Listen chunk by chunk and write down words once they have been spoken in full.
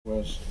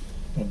northwest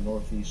and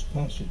northeast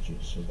passages,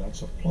 so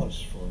that's a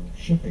plus for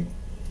shipping.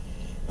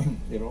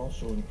 It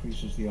also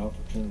increases the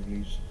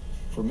opportunities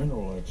for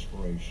mineral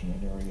exploration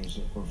in areas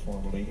that were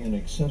formerly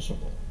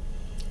inaccessible.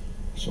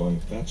 So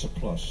that's a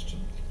plus to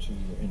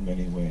in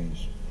many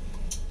ways.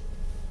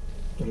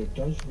 But it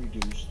does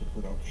reduce the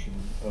production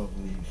of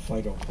the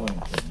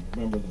phytoplankton.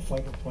 Remember, the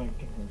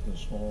phytoplankton are the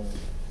small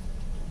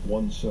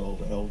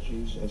one-celled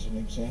algae, as an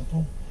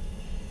example,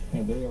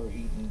 and they are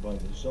eaten by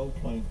the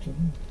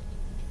zooplankton,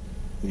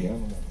 the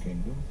animal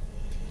kingdom,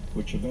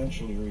 which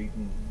eventually are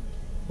eaten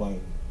by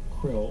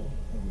krill,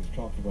 and we've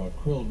talked about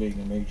krill being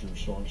a major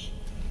source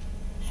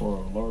for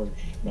a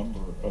large number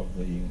of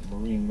the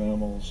marine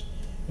mammals,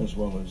 as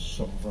well as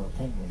some of our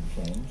penguin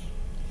friends.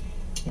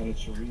 And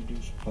it's a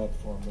reduced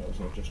platform, as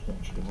I just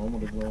mentioned a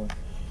moment ago,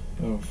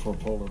 for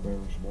polar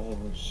bears,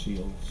 walrus,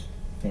 seals,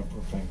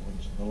 emperor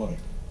penguins, and the like.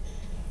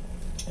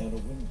 And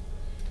a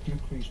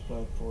decreased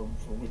platform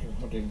for winter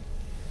hunting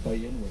by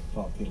Inuit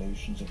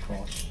populations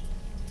across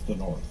the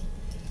north,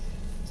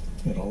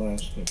 in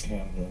Alaska,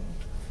 Canada,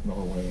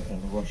 Norway,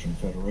 and the Russian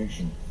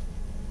Federation.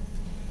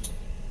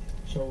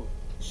 So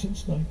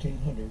since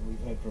 1900,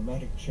 we've had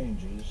dramatic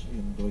changes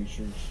in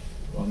glaciers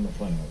on the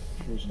planet.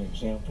 Here's an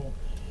example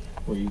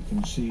where you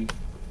can see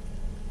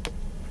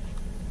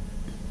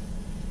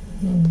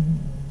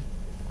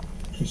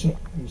is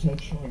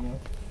that showing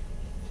up?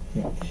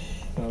 Yeah.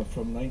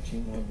 From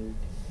 1900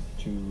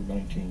 to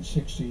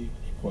 1960,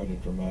 quite a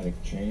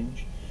dramatic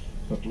change.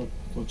 But look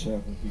what's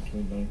happened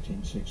between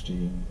 1960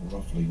 and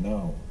roughly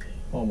now.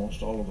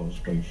 Almost all of those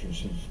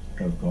glaciers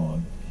have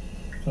gone.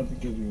 Let me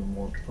give you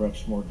a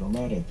perhaps more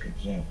dramatic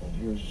example.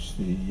 Here's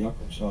the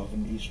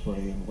Jakobshavn East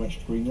Ray in West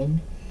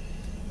Greenland.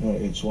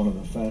 It's one of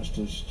the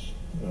fastest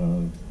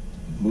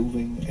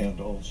moving and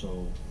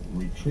also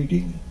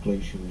retreating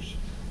glaciers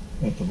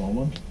at the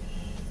moment.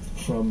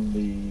 From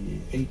the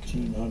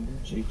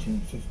 1800s,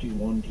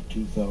 1851 to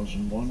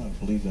 2001, I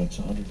believe that's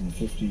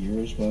 150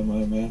 years by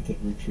my math, it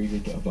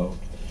retreated about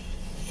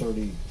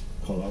 30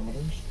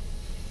 kilometers,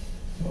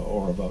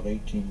 or about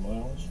 18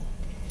 miles.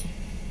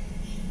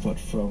 But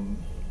from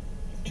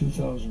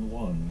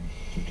 2001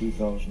 to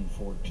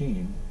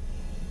 2014,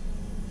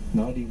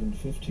 not even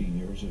 15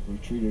 years, it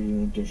retreated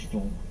an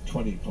additional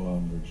 20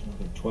 kilometers,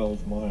 another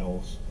 12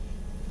 miles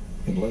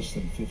in less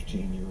than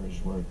 15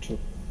 years, where it took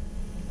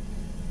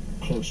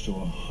close to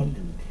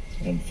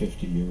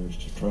 150 years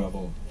to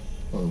travel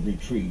or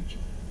retreat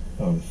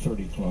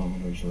 30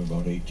 kilometers, or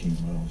about 18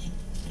 miles.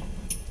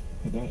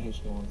 And that has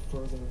gone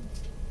further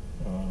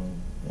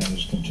and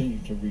has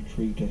continued to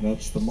retreat, and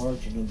that's the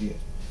margin of the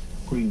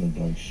Greenland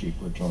ice sheet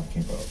we're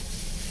talking about.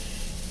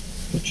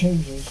 The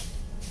changes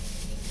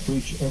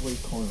reach every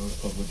corner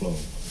of the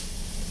globe.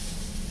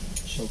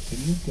 So can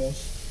you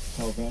guess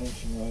how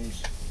vanishing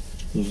ice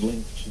is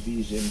linked to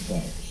these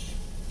impacts?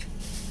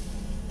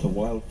 The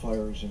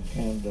wildfires in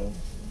Canada,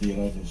 the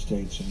United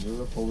States, and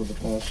Europe over the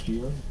past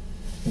year.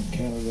 In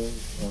Canada,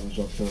 I was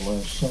up there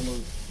last summer,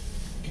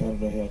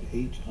 Canada had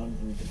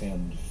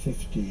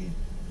 850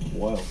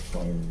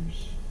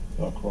 wildfires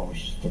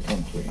across the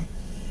country,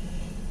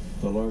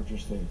 the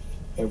largest they've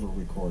ever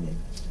recorded.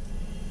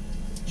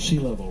 Sea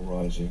level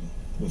rising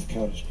with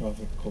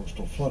catastrophic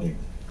coastal flooding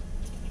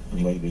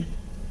related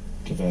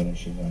to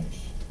vanishing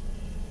ice.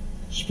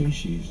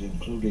 Species,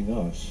 including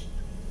us,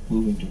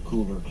 moving to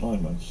cooler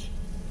climates,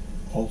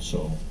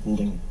 also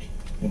linked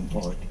in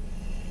part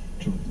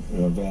to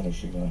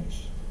vanishing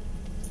ice.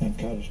 And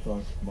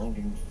catastrophic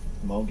mountain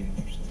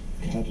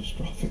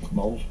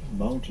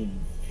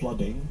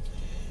flooding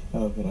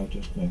that I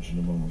just mentioned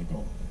a moment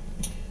ago.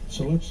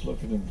 So let's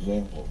look at an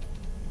example.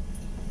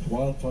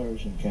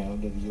 Wildfires in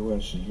Canada, the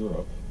US, and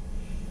Europe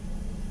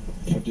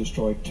have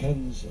destroyed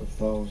tens of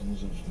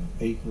thousands of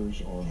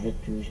acres or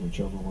hectares,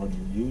 whichever one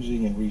you're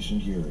using, in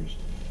recent years.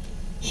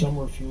 Some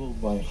were fueled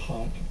by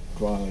hot,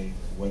 dry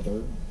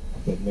weather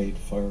that made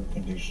fire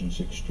conditions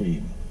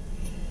extreme.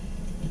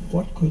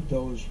 What could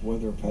those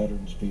weather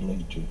patterns be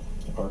linked to?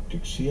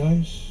 Arctic sea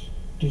ice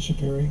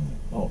disappearing,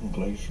 mountain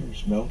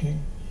glaciers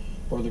melting,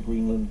 or the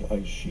Greenland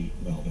ice sheet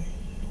melting?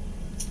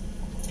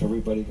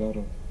 Everybody got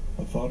a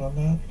thought on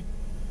that?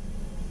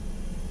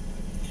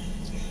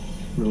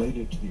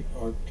 Related to the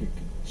Arctic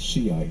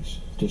sea ice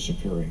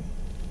disappearing.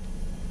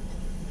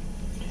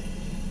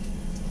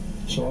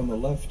 So on the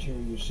left here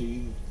you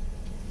see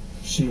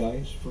sea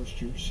ice,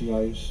 first year sea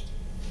ice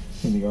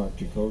in the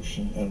Arctic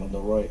Ocean, and on the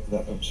right,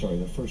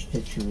 the first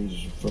picture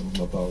is from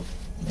about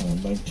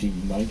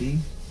 1990.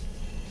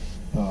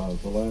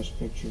 The last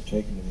picture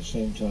taken at the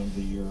same time of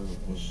the year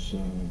was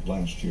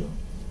last year.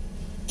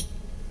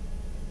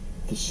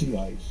 The sea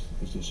ice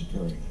is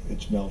disappearing.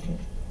 It's melting.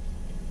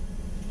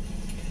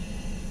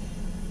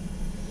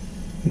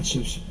 It's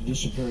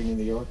disappearing in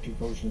the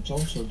Arctic Ocean. It's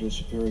also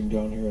disappearing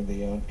down here in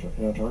the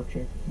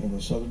Antarctic, in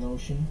the Southern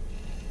Ocean.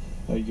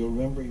 You'll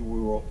remember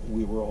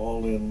we were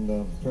all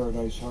in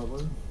Paradise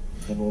Harbor,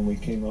 and when we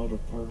came out of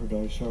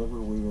Paradise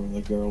Harbor, we were in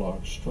the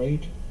Gerlach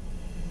Strait.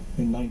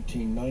 In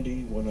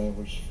 1990, when I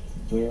was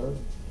there,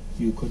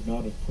 you could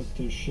not have put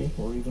this ship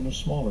or even a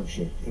smaller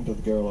ship into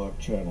the Gerlach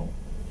Channel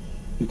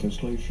because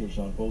glaciers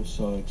on both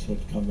sides had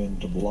come in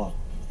to block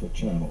the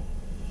channel.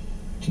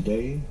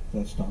 Today,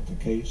 that's not the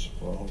case.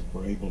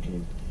 We're able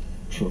to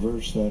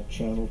traverse that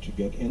channel to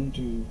get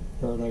into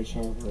Paradise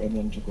Harbor and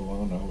then to go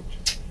on out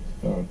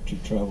to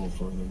travel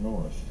further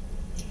north.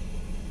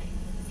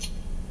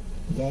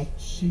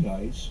 That sea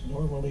ice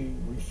normally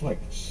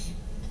reflects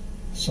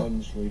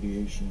sun's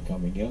radiation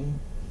coming in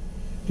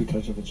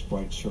because of its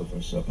bright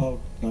surface.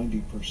 About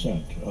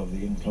 90% of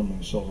the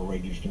incoming solar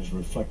radiation is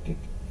reflected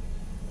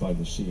by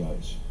the sea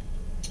ice.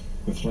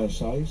 With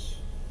less ice,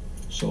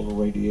 solar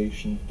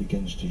radiation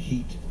begins to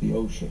heat the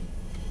ocean.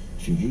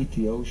 If you heat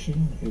the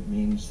ocean, it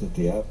means that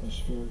the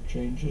atmosphere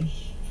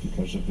changes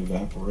because of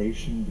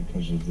evaporation,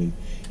 because of the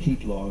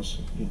heat loss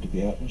into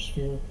the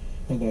atmosphere,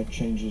 and that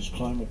changes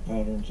climate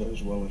patterns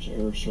as well as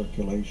air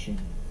circulation,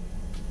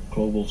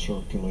 global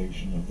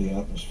circulation of the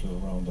atmosphere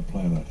around the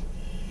planet.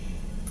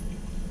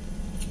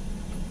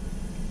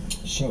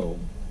 So,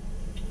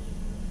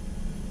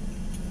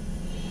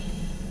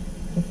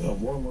 a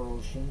warmer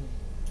ocean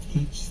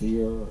heats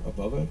the air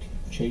above it,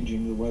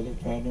 changing the weather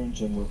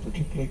patterns, and we're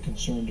particularly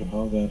concerned with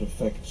how that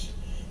affects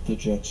the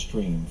jet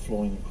stream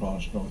flowing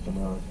across North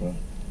America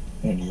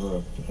and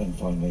Europe and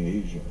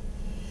finally Asia.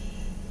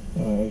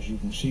 As you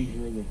can see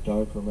here, that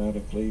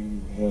diagrammatically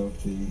you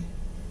have the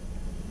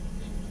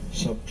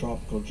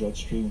subtropical jet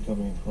stream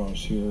coming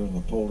across here and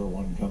the polar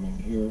one coming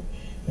here,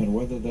 and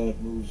whether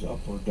that moves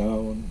up or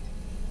down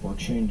or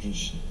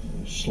changes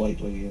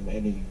slightly in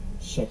any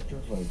sector,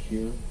 like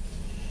here,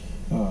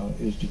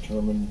 is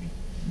determined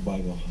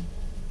by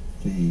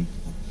the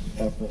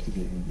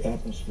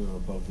atmosphere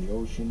above the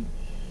ocean.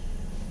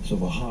 So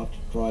the hot,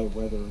 dry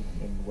weather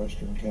in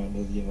Western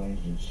Canada, the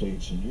United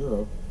States, and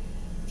Europe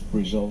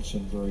results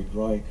in very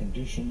dry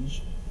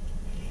conditions.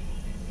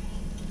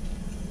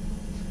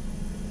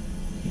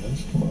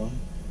 Yes, come on.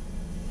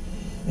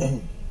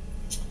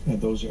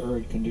 And those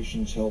arid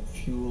conditions help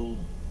fuel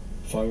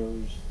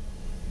fires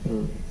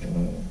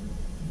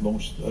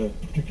that are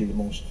particularly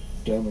the most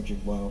damaging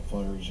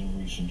wildfires in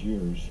recent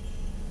years.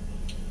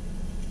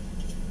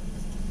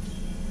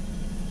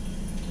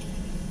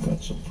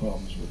 Got some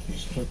problems with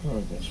this clicker.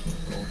 I guess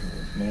we'll go to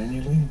it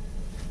manually.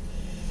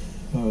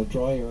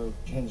 Dry air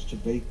tends to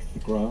bake the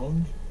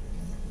ground,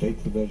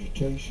 bake the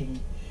vegetation,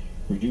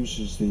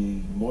 reduces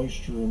the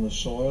moisture in the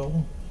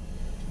soil,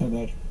 and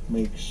that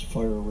makes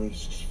fire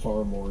risks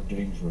far more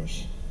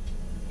dangerous.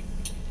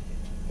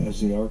 As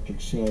the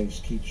Arctic sea ice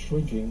keeps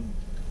shrinking,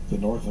 the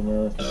North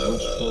American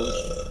west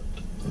coast,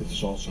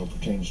 this also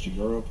pertains to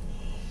Europe,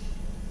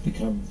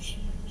 becomes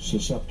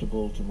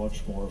susceptible to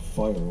much more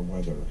fire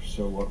weather.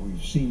 So what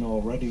we've seen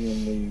already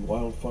in the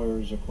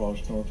wildfires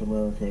across North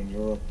America and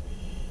Europe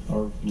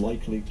are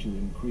likely to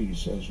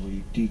increase as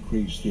we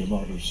decrease the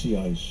amount of sea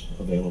ice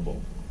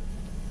available.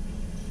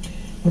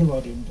 What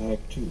about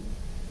impact 2?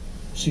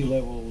 Sea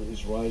level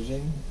is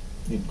rising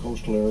in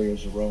coastal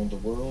areas around the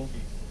world.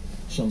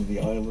 Some of the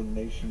island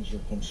nations are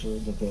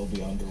concerned that they'll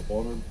be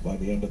underwater by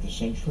the end of the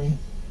century.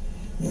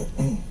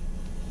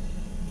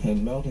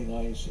 And melting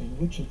ice, in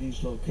which of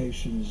these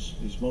locations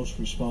is most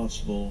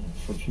responsible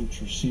for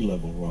future sea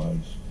level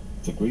rise?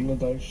 The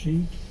Greenland ice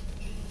sheet,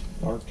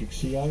 Arctic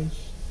sea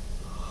ice,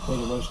 or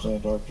the West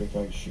Antarctic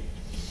ice sheet?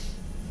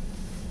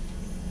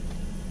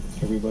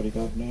 Everybody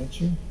got an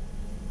answer?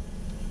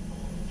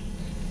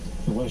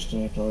 The West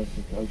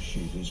Antarctic ice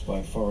sheet is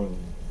by far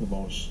the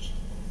most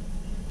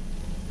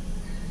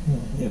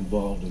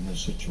involved in this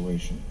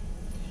situation.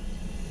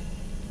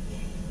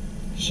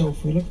 So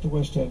if we look at the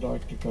West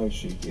Antarctic ice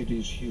sheet, it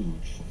is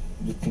huge.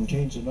 It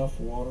contains enough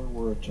water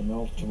were it to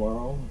melt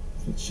tomorrow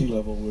that sea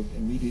level would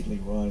immediately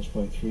rise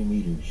by 3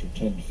 meters or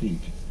 10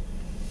 feet.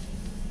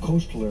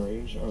 Coastal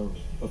areas are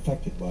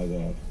affected by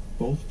that,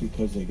 both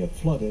because they get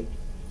flooded,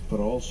 but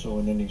also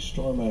in any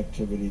storm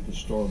activity, the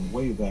storm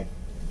wave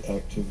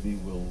activity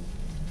will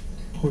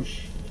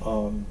push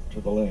on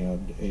to the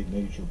land a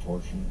major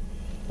portion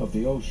of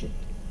the ocean,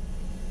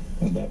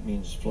 and that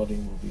means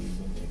flooding will be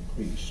even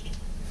increased.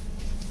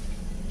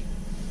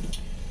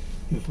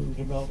 If we were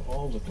to melt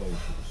all the glaciers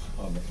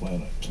on the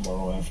planet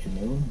tomorrow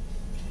afternoon,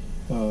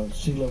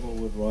 sea level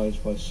would rise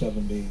by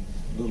a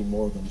little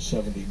more than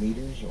 70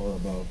 meters, or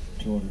about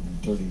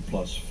 230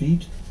 plus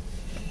feet.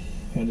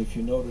 And if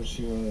you notice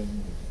here,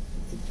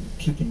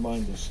 keep in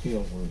mind the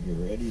scale we're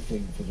here.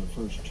 Anything for the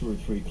first 2 or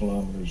 3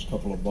 kilometers,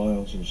 couple of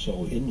miles or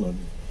so inland,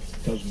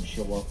 doesn't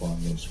show up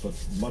on this, but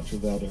much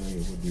of that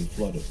area would be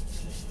flooded.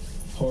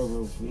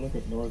 However, if we look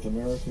at North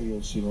America,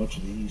 you'll see much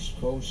of the East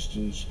Coast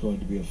is going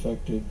to be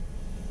affected.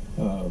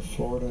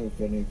 Florida,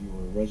 if any of you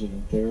are a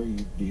resident there,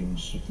 you'd be in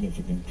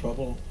significant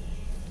trouble.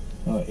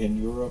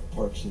 In Europe,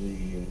 parts of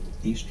the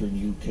eastern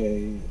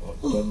UK,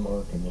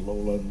 Denmark and the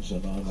lowlands,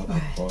 and on up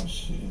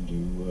across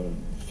into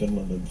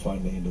Finland and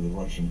finally into the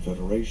Russian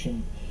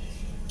Federation.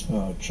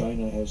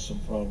 China has some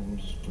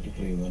problems,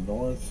 particularly in the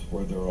north,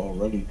 where there are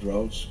already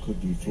droughts, could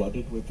be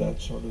flooded with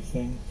that sort of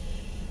thing.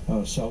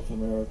 South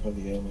America,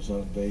 the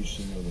Amazon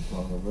basin or the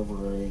Parana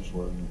River areas,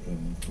 where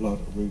in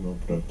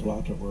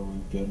Plata, where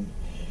we've been,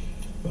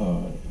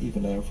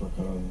 even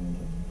Africa and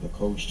the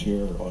coast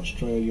here,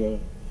 Australia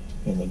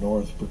in the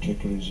north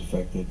particularly is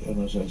affected.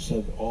 And as I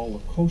said, all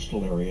the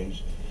coastal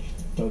areas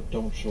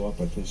don't show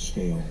up at this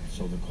scale.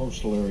 So the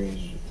coastal areas,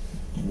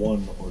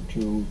 1 or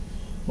 2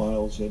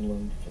 miles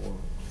inland, 4 or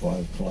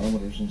 5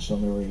 kilometers in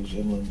some areas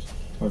inland,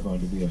 are going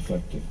to be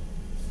affected.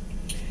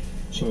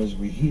 So as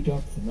we heat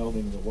up, the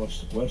melting of the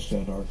West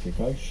Antarctic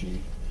ice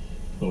sheet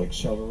will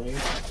accelerate.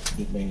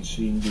 It may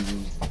seem to be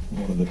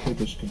one of the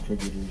biggest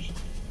contributors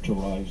to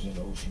rise in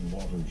ocean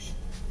waters.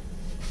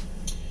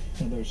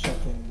 And there's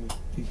something that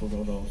people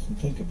don't often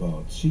think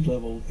about. Sea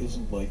level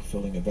isn't like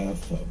filling a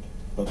bathtub.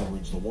 In other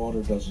words, the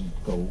water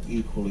doesn't go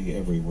equally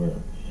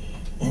everywhere.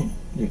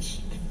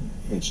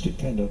 It's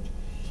dependent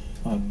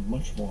on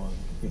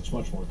it's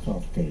much more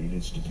complicated.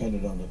 It's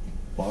dependent on the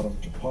bottom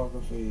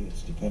topography,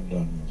 it's dependent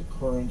on the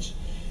currents,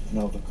 and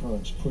how the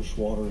currents push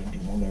water into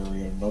one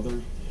area or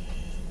another.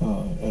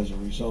 As a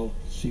result,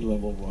 sea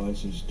level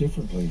rises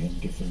differently in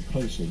different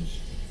places,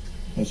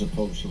 as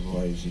opposed to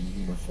rising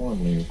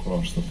uniformly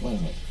across the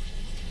planet.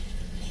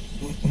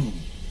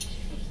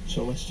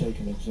 So let's take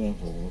an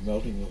example. The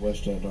melting of the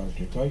West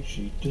Antarctic ice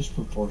sheet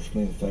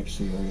disproportionately affects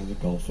the area of the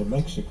Gulf of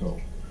Mexico,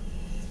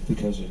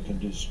 because it can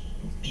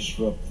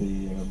disrupt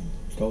the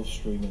Gulf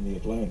Stream in the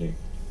Atlantic.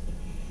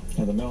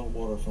 And the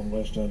meltwater from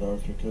West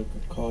Antarctica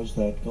could cause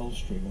that Gulf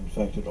Stream, in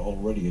fact it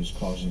already is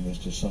causing this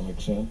to some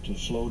extent, to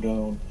slow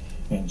down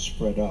and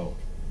spread out.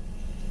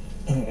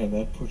 And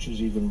that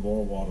pushes even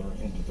more water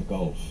into the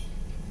Gulf.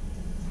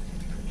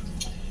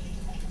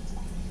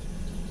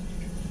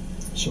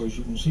 So as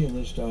you can see in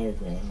this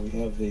diagram, we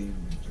have the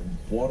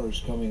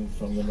waters coming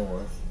from the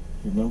north.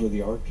 Remember,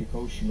 the Arctic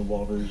Ocean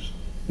waters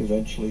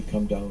eventually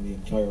come down the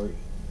entire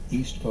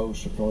east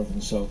coast of North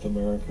and South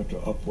America to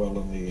upwell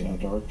in the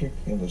Antarctic,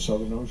 in the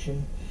Southern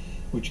Ocean,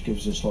 which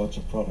gives us lots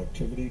of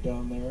productivity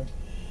down there.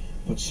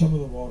 But some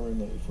of the water,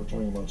 if we're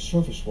talking about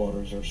surface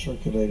waters, are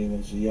circulating,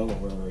 as the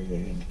yellow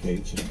area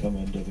indicates, and come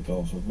into the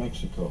Gulf of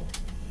Mexico.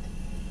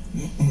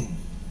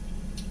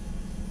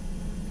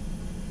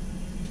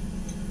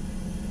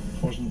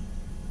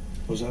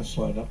 Was that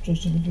slide up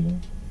just a minute ago?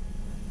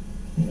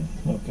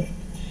 Yeah, okay.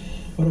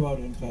 What about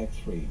impact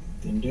 3?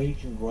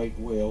 Endangered right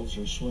whales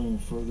are swimming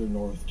further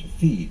north to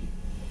feed.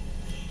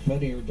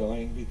 Many are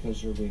dying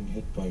because they're being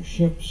hit by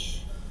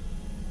ships,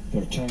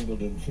 they're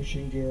tangled in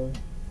fishing gear,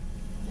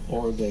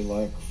 or they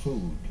lack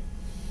food.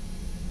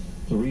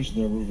 The reason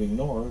they're moving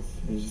north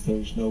is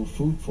there's no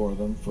food for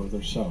them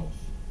further south.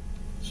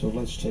 So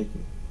let's take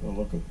a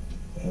look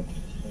at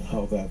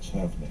how that's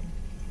happening.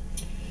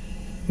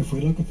 If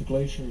we look at the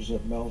glaciers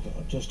that melt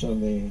just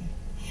on the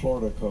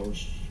Florida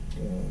coast,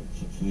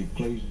 the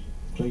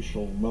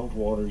glacial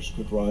meltwaters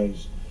could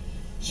rise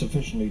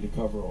sufficiently to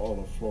cover all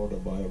of Florida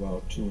by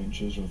about 2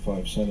 inches or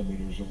 5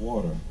 centimeters of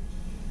water.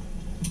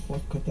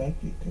 What could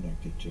that be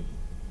connected to?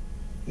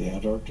 The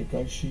Antarctic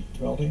ice sheet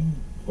melting,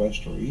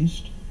 west or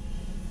east?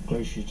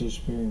 Glaciers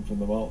disappearing from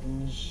the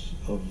mountains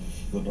of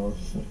the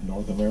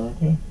North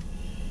America?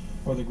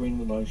 Or the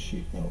Greenland ice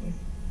sheet melting?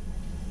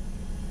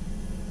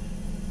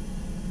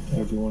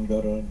 Everyone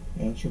got an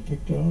answer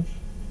picked out?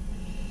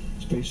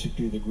 It's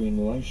basically the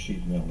Greenland ice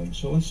sheet melting.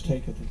 So let's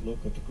take a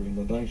look at the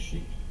Greenland ice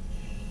sheet.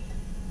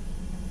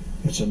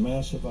 It's a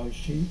massive ice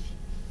sheet.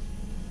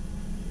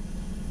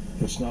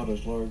 It's not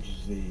as large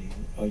as the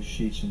ice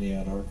sheets in the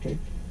Antarctic,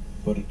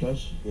 but it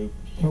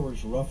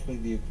covers roughly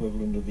the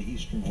equivalent of the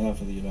eastern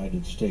half of the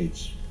United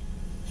States,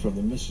 from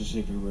the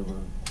Mississippi River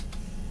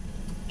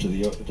to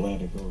the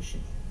Atlantic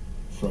Ocean,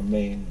 from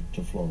Maine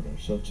to Florida.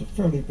 So it's a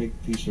fairly big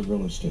piece of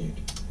real estate.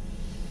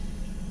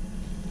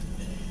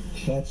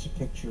 That's a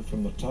picture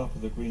from the top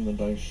of the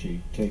Greenland ice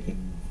sheet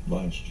taken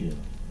last year.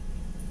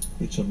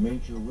 It's a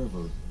major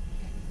river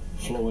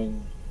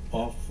flowing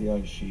off the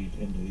ice sheet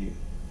into the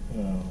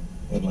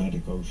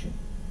Atlantic Ocean.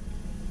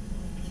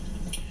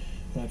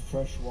 That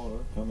fresh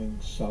water coming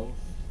south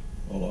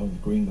along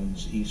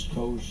Greenland's east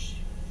coast,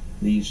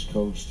 the east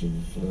coast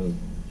of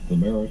the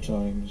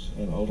Maritimes,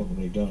 and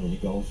ultimately down to the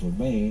Gulf of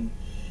Maine,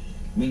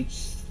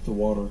 meets the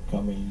water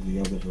coming the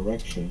other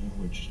direction,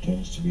 which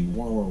tends to be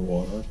warmer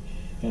water,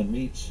 and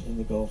meets in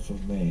the Gulf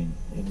of Maine,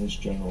 in this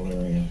general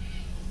area.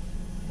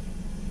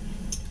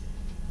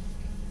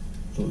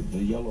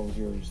 The yellow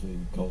here is the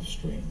Gulf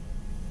Stream.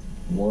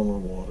 Warmer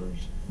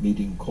waters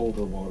meeting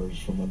colder waters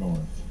from the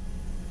north.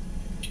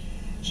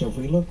 So if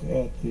we look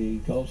at the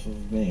Gulf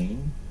of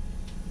Maine,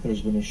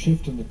 there's been a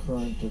shift in the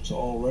current that's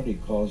already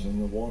causing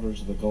the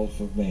waters of the Gulf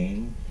of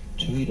Maine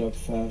to heat up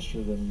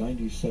faster than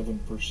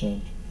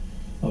 97%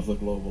 of the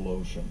global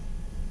ocean.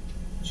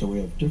 So we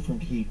have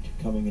different heat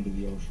coming into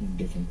the ocean in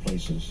different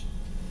places.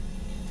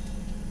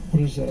 What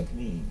does that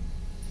mean?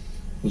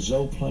 The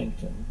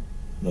zooplankton,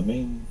 the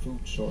main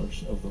food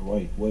source of the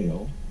right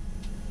whale,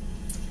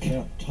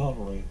 can't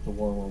tolerate the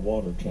warmer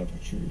water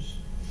temperatures,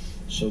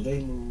 so they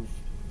move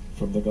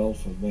from the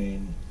Gulf of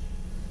Maine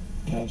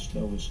past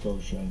Nova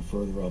Scotia and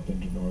further up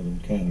into northern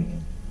Canada.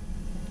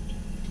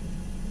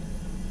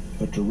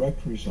 a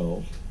direct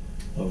result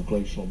of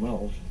glacial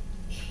melt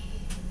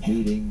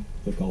meeting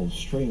the Gulf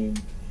Stream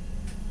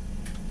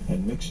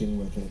and mixing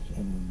with it,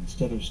 and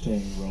instead of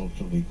staying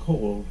relatively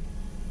cold,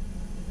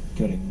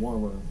 getting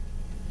warmer,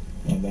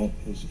 and that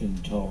is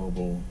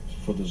intolerable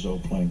for the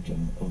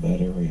zooplankton of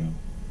that area.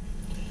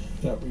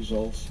 That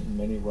results in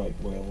many right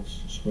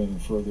whales swimming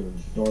further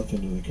north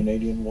into the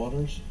Canadian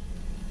waters,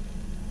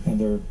 and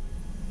they're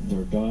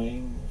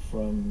dying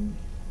from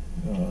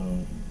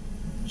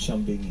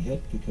some being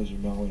hit because they're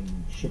now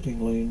in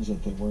shipping lanes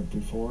that they weren't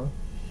before.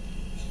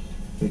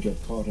 They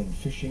get caught in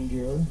fishing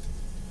gear,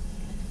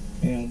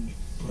 and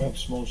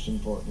perhaps most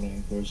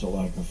importantly, there's a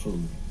lack of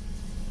food,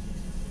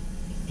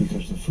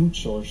 because the food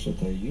source that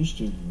they used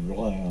to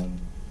rely on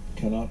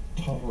cannot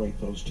tolerate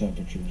those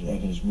temperatures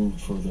and has moved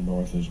further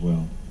north as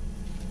well.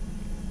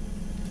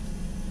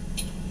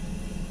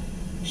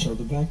 So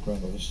the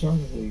background of the start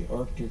of the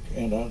Arctic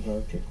and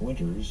Antarctic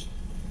winters,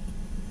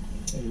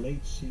 a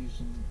late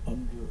season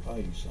under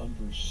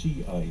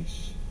sea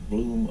ice,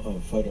 bloom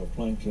of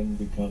phytoplankton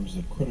becomes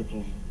the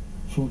critical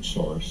food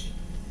source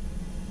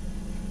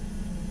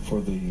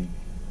for the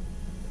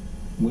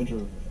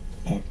winter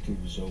active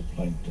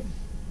zooplankton.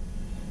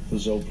 The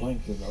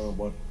zooplankton are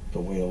what the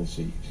whales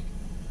eat.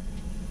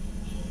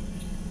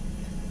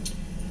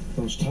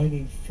 Those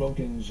tiny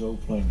floating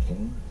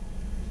zooplankton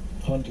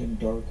hunt in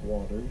dark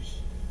waters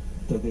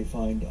that they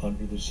find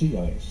under the sea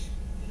ice.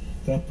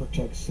 That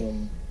protects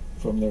them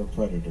from their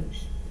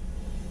predators.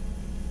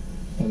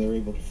 And they're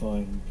able to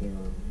find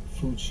their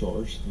food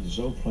source. The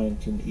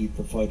zooplankton eat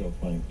the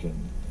phytoplankton.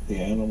 The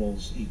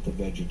animals eat the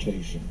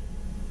vegetation.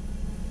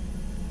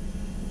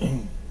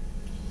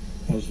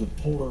 As the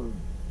polar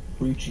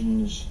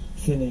regions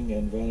thinning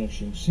and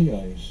vanishing sea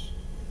ice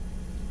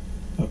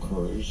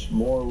occurs,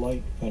 more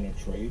light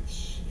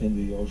penetrates in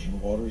the ocean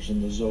waters,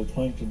 and the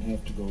zooplankton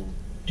have to go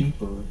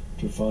deeper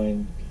to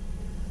find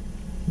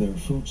their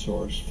food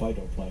source,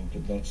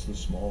 phytoplankton. That's the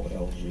small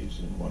algae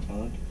and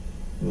whatnot,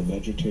 the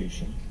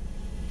vegetation.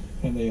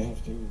 And they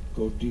have to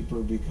go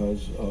deeper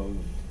because of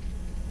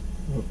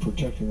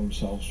protecting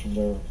themselves from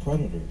their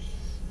predators.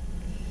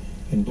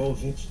 In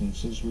both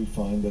instances, we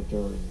find that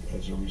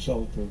as a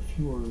result, there are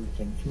fewer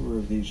and fewer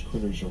of these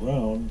critters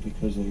around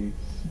because they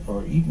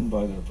are eaten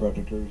by their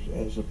predators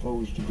as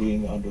opposed to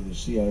being under the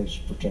sea ice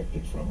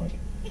protected from it.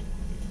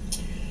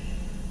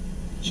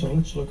 So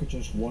let's look at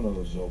just one of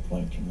those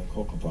zooplankton, the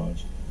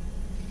copepods.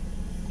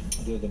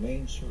 They're the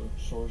main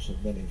source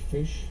of many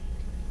fish.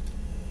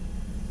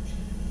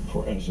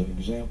 As an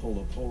example,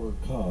 the polar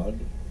cod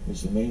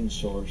is the main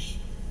source.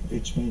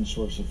 Its main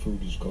source of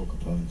food is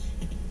copepods.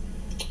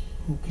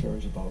 Who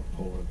cares about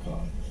polar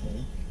cod?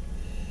 Right?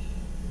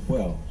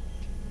 Well,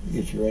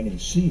 if you're any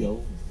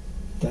seal,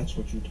 that's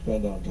what you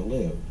depend on to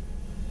live.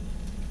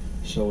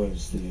 So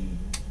as the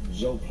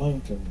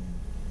zooplankton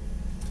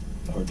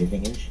are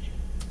diminished,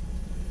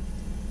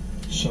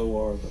 so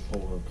are the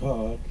polar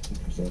cod,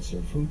 because that's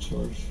their food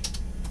source.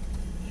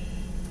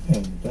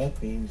 And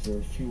that means there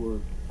are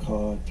fewer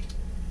cod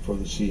for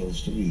the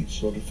seals to eat.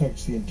 So it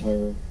affects the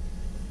entire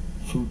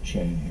food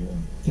chain here.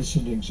 This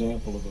is an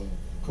example of a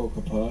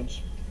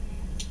copepods.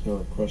 They're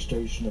a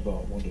crustacean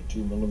about 1 to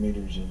 2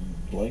 millimeters in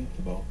length,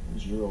 about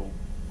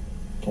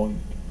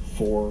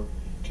 0.4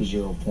 to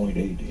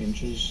 0.8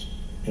 inches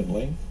in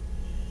length.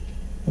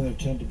 And they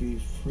tend to be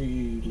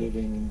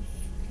free-living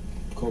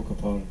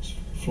copepods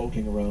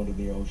floating around in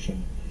the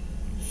ocean,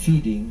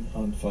 feeding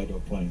on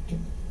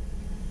phytoplankton.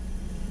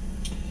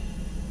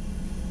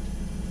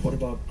 What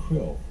about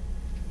krill?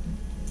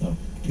 Now,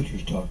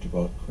 Peter's talked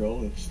about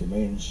krill. It's the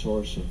main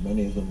source of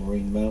many of the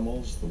marine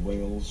mammals, the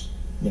whales,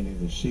 many of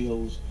the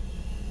seals.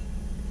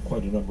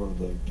 Quite a number of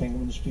the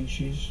penguin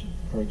species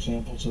are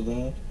examples of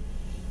that.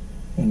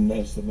 And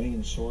as the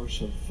main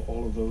source of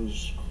all of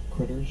those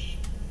critters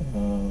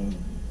in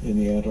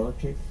the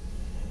Antarctic,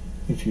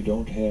 if you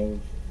don't have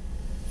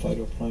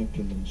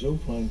phytoplankton and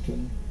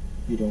zooplankton,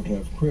 you don't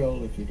have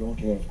krill. If you don't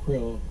have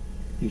krill,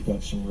 you've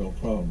got some real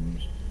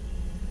problems.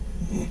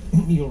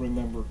 You'll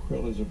remember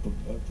krill is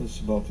this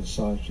is about the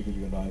size, to give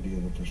you an idea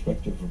of the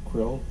perspective of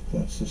krill.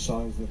 That's the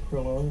size that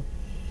krill are.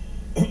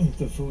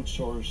 The food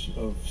source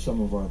of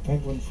some of our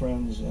penguin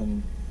friends,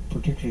 and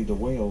particularly the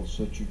whales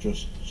that you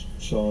just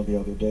saw the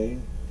other day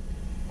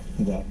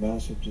in that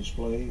massive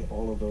display.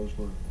 All of those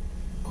were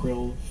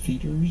krill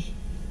feeders.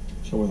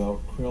 So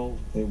without krill,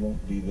 they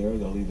won't be there.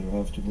 They'll either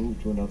have to move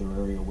to another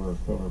area where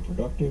krill are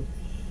productive,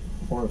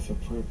 or if the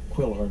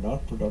krill are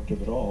not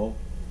productive at all,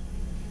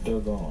 they're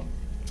gone.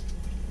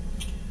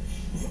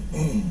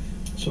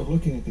 So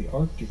looking at the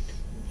Arctic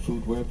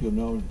food web,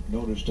 you'll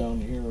notice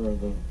down here are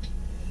the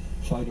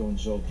phyto and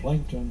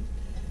zooplankton,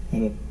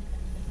 and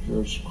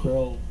here's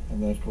krill,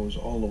 and that goes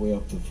all the way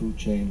up the food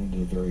chain into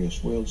the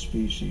various whale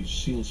species,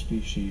 seal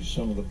species,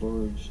 some of the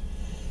birds,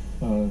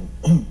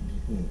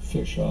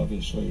 fish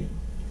obviously,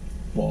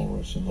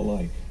 walrus and the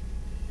like.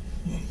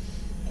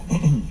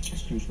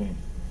 Excuse me.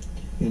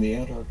 In the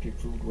Antarctic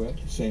food web,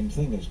 the same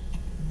thing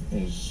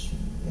is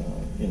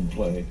in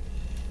play.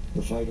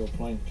 The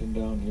phytoplankton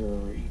down here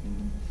are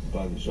eaten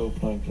by the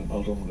zooplankton,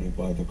 ultimately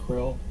by the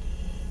krill.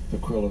 The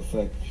krill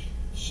affect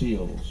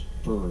seals,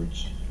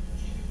 birds,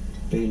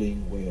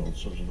 baleen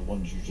whales. Those are the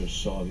ones you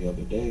just saw the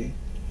other day.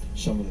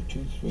 Some of the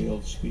toothed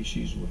whale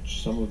species,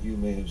 which some of you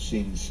may have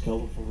seen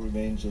skeletal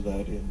remains of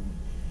that in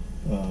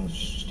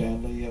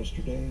Stanley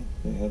yesterday.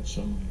 They had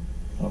some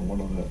on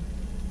one of the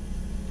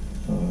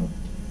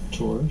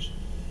tours.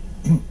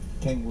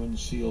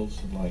 Penguins, seals,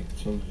 and like.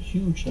 So there's a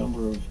huge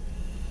number of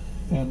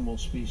animal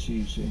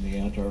species in the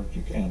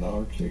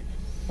Antarctic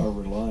are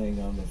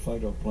relying on the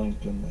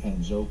phytoplankton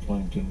and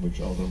zooplankton,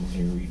 which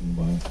ultimately are eaten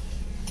by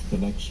the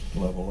next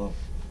level up,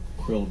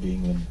 krill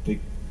being a big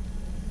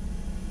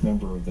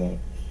member of that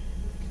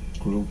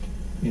group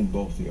in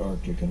both the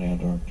Arctic and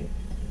Antarctic.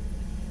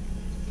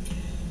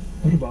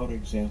 What about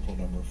example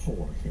number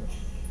 4 here?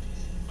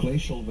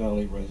 Glacial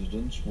Valley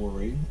residents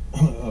worry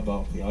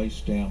about the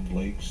ice-dammed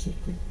lakes that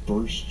could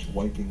burst,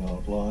 wiping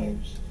out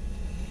lives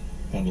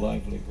and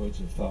livelihoods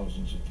of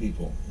thousands of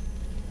people.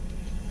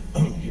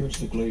 Here's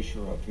the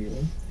glacier up here.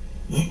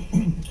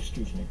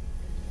 Excuse me.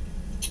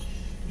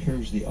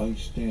 Here's the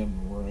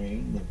ice-dammed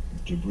moraine, the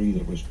debris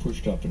that was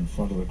pushed up in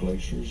front of the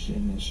glaciers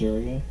in this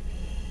area,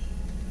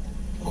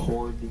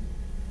 cored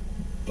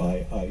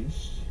by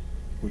ice,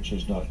 which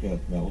has not yet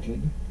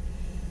melted,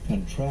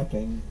 and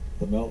trapping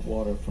the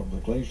meltwater from the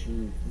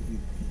glacier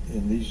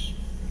in these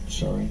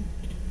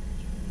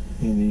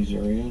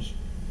areas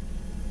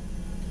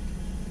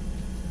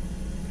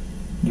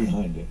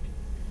behind it.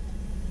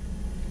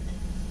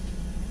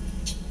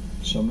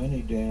 So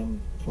many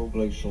dammed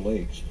proglacial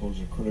lakes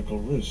pose a critical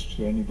risk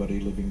to anybody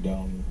living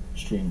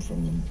downstream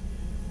from them.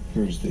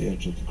 Here's the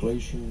edge of the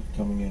glacier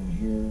coming in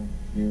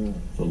here,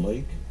 the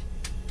lake,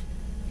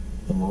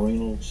 the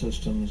morainal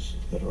systems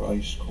that are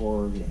ice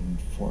cored,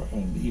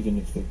 and even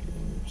if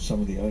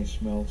some of the ice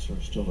melts, are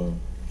still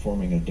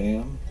forming a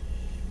dam.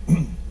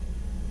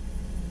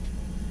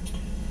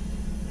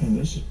 And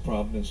this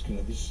problem is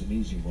this is an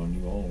easy one.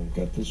 You all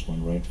got this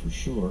one right for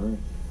sure.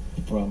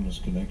 The problem is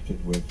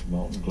connected with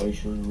mountain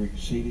glacier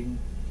receding,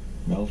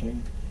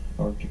 melting,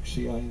 Arctic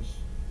sea ice,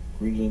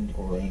 Greenland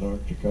or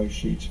Antarctic ice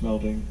sheets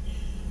melting.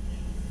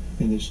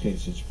 In this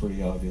case, it's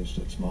pretty obvious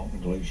it's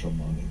mountain glacial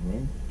melting,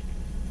 right?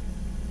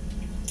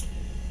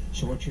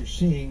 So what you're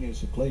seeing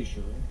is a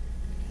glacier,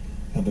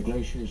 and the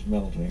glacier is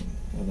melting,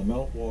 and the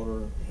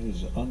meltwater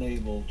is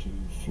unable to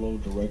flow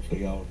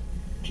directly out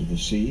to the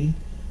sea.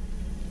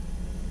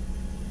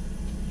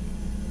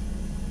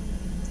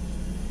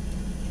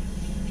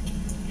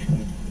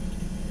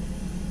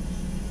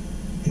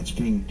 It's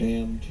being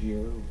dammed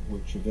here,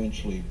 which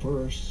eventually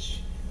bursts,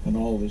 and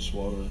all this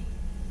water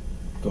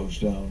goes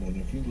down. And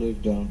if you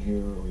live down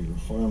here, or your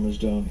farm is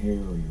down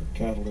here, or your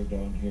cattle are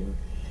down here,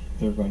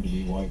 they're going to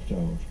be wiped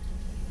out.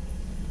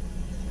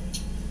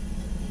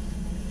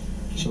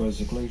 So as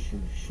the glacier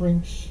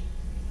shrinks,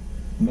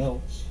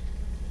 melts,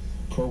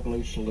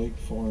 proglacial lake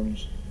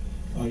forms,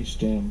 ice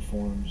dam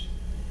forms,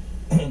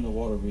 and the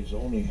water is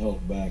only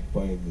held back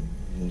by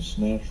this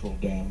natural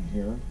dam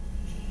here.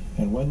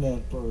 And when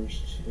that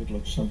bursts, it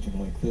looks something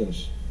like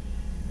this,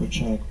 which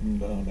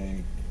happened on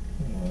a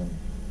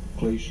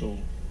glacial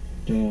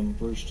dam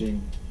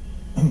bursting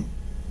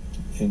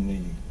in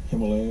the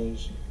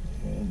Himalayas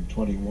in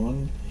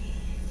 21.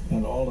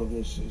 And all of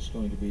this is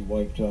going to be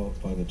wiped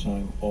out by the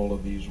time all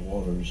of these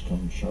waters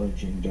come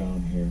charging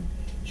down here.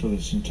 So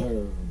this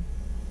entire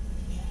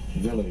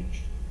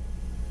village,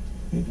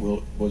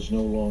 was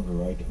no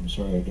longer, I'm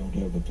sorry I don't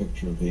have the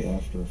picture of the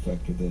after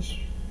effect of this,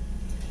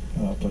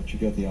 but you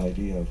get the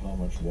idea of how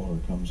much water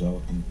comes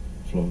out and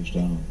flows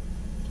down.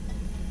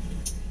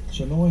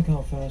 So knowing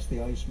how fast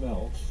the ice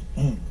melts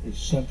is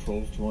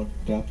central to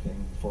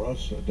adapting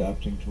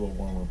to a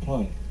warmer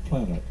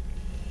planet.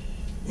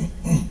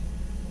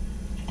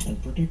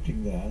 And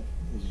predicting that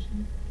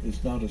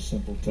is not a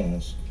simple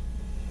task.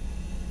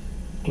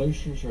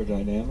 Glaciers are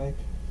dynamic,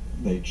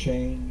 they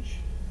change,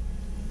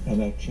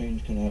 and that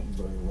change can happen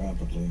very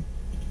rapidly.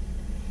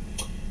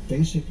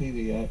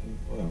 Basically,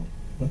 well,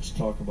 let's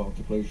talk about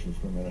the glacier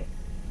for a minute.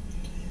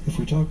 If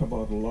we talk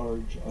about a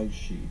large ice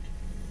sheet,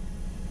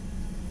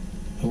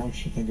 I want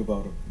you to think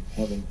about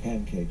having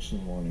pancakes in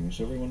the morning.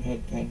 Has everyone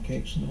had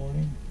pancakes in the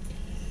morning?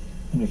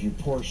 And if you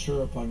pour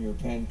syrup on your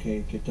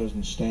pancake, it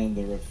doesn't stand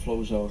there, it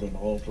flows out in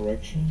all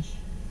directions.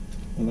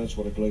 And that's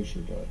what a glacier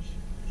does.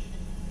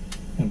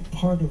 And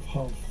part of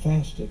how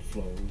fast it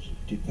flows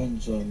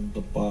depends on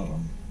the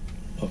bottom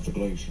of the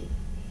glacier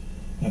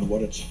and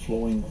what it's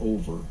flowing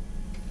over.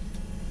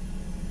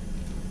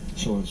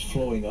 So it's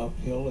flowing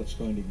uphill, it's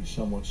going to be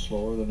somewhat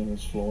slower than if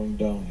it's flowing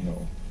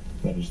downhill.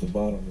 That is the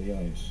bottom of the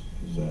ice,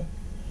 is that.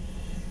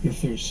 If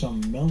there's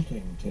some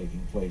melting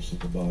taking place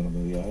at the bottom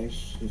of the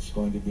ice, it's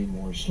going to be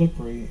more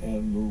slippery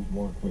and move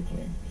more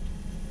quickly.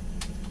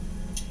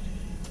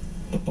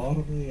 The bottom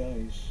of the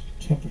ice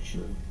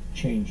temperature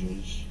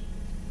changes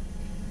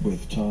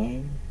with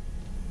time,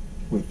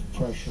 with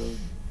pressure,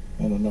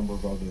 and a number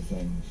of other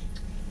things.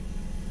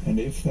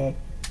 And if that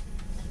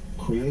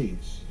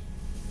creates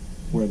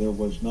where there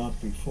was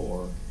not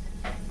before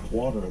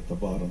water at the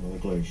bottom of the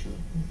glacier.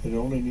 It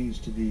only needs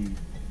to be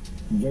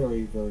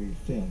very, very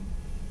thin.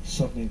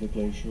 Suddenly the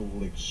glacier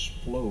will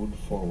explode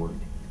forward.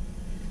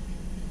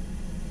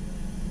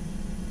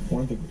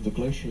 One of the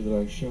glacier that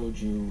I showed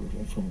you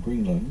from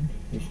Greenland,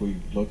 if we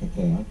look at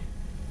that,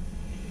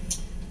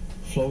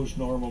 flows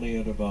normally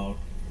at about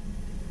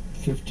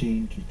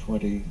 15 to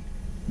 20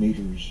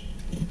 meters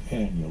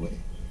annually.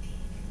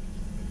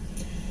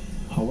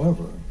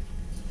 However,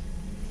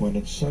 when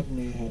it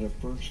suddenly had a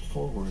burst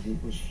forward,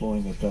 it was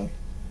flowing at that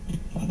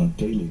on a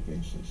daily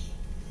basis.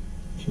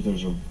 So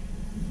there's a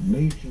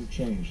major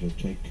change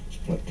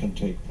that can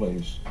take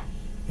place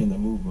in the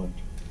movement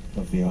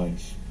of the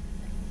ice.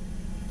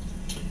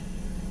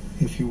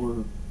 If you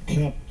were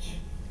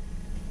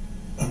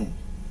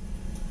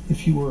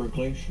if you were a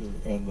glacier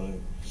and the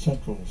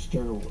central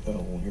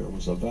stairwell here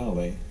was a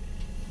valley,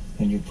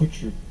 and you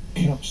put your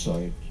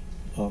campsite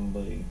on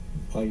the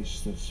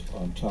ice that's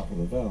on top of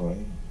the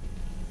valley,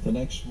 the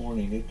next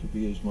morning it could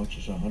be as much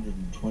as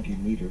 120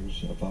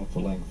 meters, about the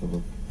length of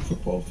a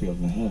football field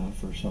and a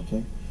half or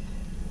something,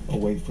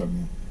 away from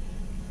you.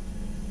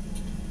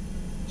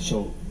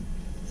 So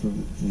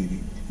the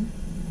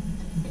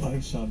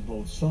ice on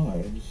both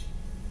sides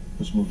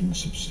was moving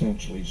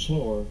substantially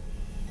slower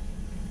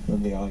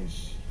than the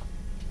ice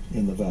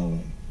in the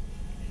valley.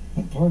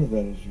 And part of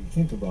that, as you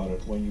think about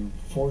it, when you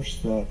force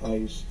that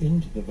ice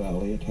into the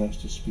valley, it has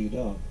to speed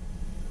up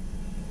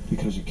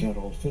because it can't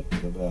all fit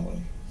in the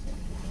valley.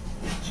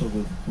 So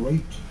the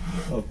rate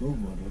of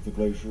movement of the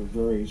glacier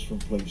varies from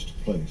place to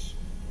place.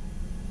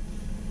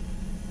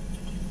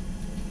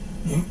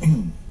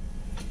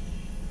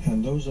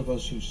 And those of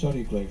us who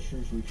study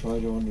glaciers, we try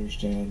to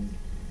understand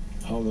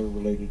how they're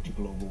related to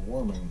global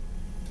warming.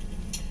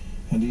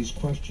 And these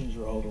questions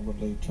are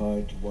ultimately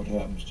tied to what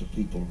happens to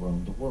people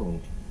around the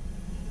world.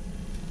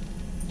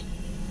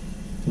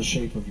 The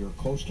shape of your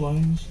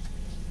coastlines,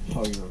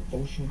 how your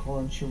ocean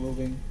currents are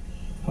moving,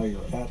 how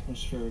your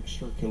atmospheric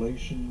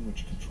circulation,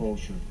 which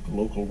controls your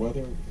local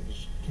weather,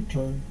 is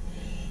concerned,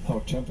 how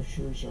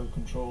temperatures are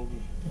controlled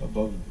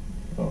above,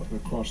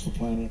 across the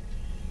planet,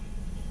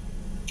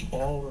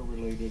 all are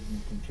related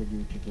and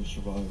contribute to the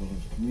survival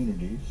of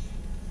communities,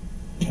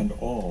 and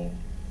all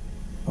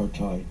are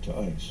tied to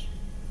ice.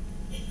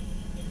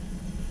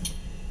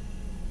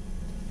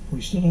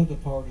 We still have the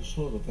power to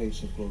slow the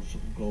pace of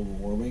global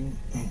warming,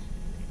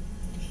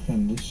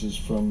 and this is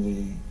from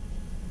the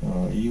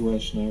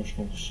U.S.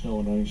 National Snow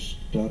and Ice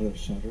Data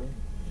Center.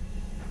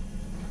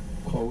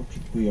 Quote,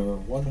 "We are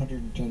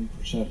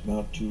 110%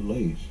 not too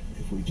late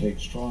if we take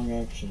strong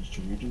actions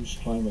to reduce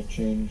climate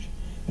change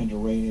and to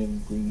rein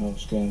in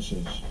greenhouse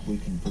gases. We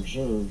can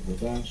preserve the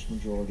vast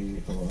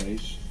majority of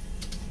ice.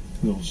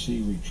 We'll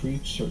see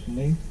retreats,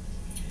 certainly,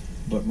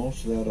 but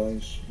most of that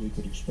ice we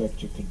could expect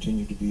to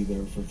continue to be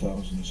there for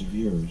thousands of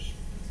years."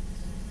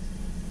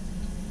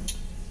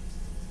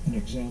 An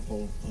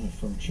example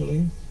from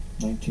Chile,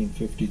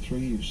 1953,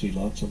 you see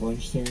lots of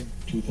ice there.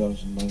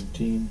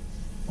 2019,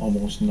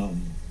 almost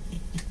none.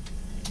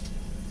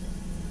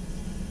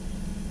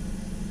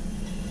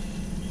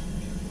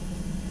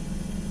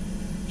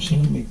 So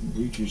let me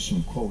read you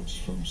some quotes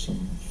from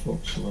some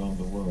folks around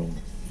the world.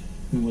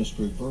 "We must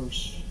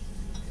reverse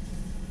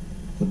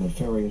the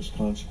nefarious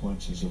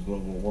consequences of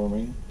global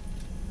warming,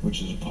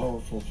 which is a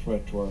powerful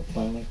threat to our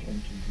planet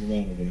and to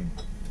humanity."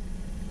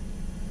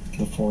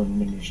 The Foreign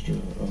Minister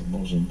of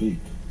Mozambique.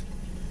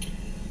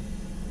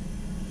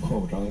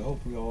 Quote, "I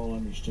hope we all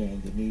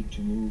understand the need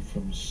to move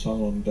from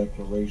solemn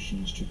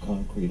declarations to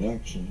concrete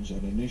actions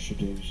and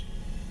initiatives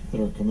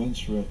that are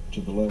commensurate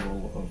to the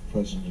level of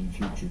present and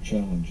future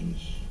challenges."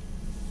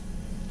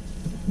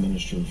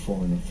 Minister of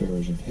Foreign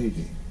Affairs of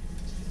Haiti.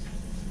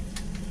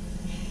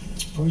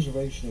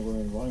 "Preservation of our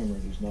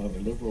environment is not a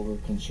liberal or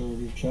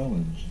conservative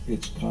challenge.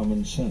 It's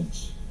common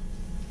sense."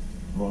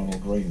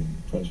 Ronald Reagan,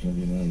 President of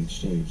the United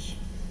States.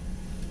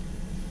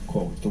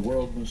 Quote, "The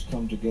world must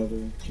come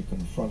together to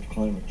confront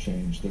climate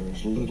change. There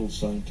is little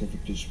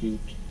scientific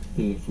dispute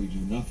that if we do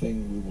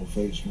nothing, we will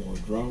face more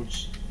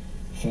droughts,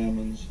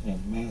 famines,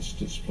 and mass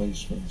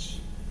displacements,"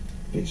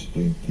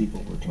 basically of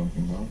people we're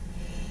talking about,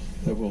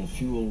 "that will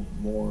fuel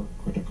more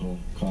critical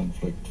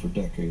conflict for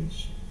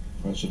decades."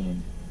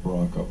 President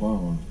Barack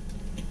Obama.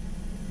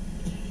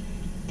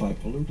 "By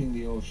polluting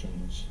the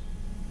oceans,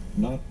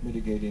 not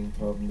mitigating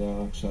carbon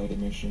dioxide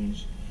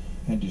emissions,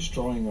 and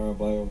destroying our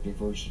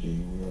biodiversity,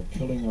 we are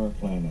killing our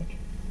planet.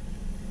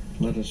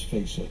 Let us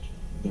face it,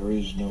 there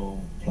is no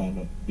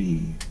planet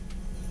B."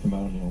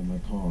 Emmanuel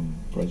Macron,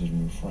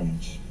 President of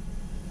France.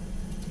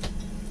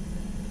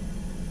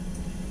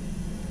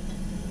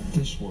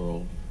 This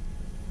world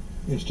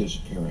is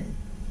disappearing,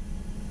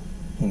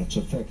 and its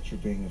effects are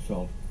being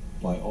felt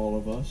by all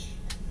of us,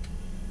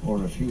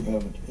 or if you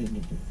haven't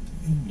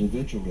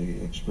individually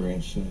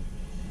experienced it,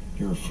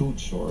 your food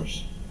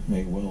source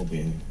may well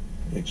be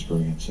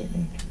experiencing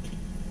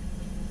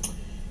it.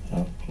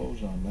 I'll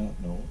close on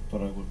that note,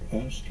 but I would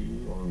ask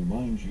you or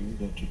remind you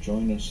that to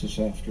join us this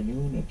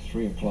afternoon at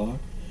 3 o'clock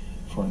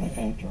for an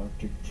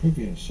Antarctic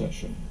trivia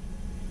session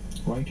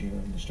right here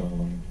in the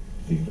Starlight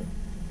Theater.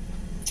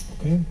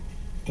 Okay?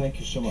 Thank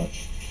you so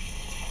much.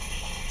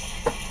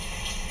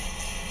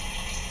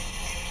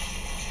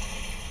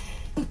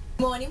 Good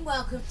morning,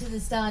 welcome to the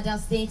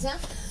Stardust Theatre.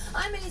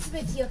 I'm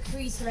Elizabeth, your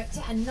cruise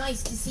director, and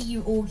nice to see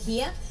you all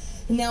here.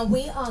 Now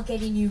we are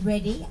getting you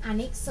ready and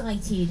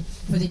excited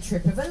for the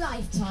trip of a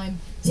lifetime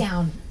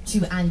down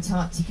to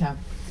Antarctica.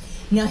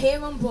 Now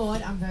here on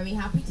board, I'm very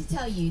happy to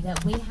tell you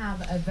that we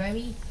have a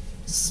very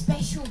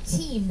special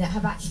team that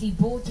have actually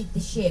boarded the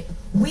ship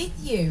with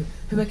you,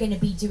 who are going to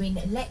be doing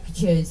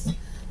lectures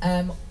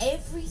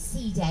every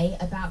sea day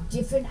about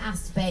different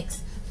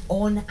aspects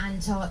on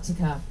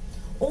Antarctica.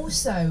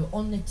 Also,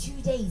 on the 2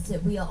 days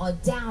that we are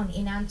down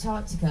in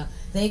Antarctica,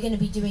 they're going to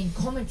be doing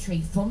commentary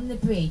from the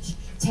bridge,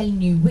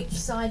 telling you which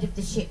side of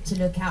the ship to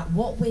look at,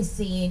 what we're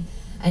seeing,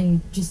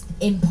 and just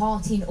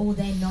imparting all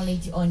their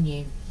knowledge on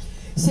you.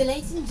 So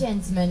ladies and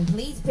gentlemen,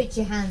 please put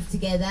your hands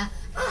together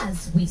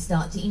as we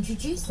start to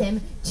introduce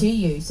them to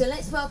you. So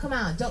let's welcome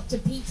out Dr.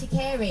 Peter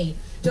Carey,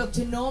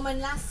 Dr. Norman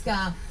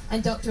Lasker,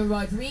 and Dr.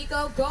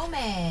 Rodrigo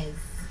Gomez.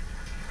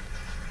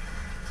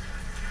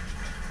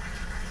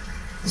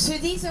 So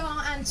these are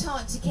our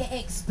Antarctica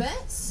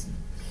experts.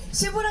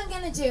 So what I'm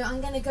going to do,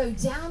 I'm going to go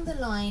down the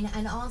line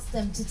and ask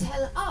them to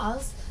tell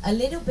us a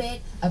little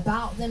bit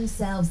about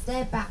themselves,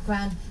 their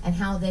background, and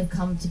how they've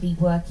come to be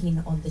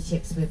working on the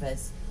ships with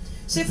us.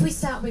 So if we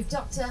start with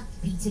Dr.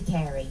 Peter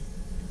Carey.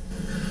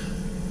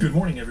 Good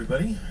morning,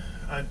 everybody.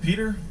 I'm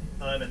Peter.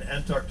 I'm an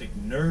Antarctic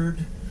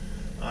nerd.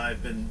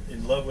 I've been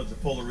in love with the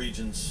polar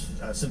regions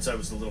since I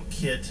was a little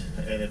kid,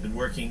 and have been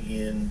working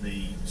in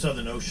the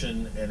Southern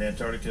Ocean and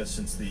Antarctica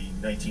since the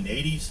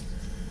 1980s.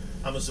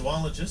 I'm a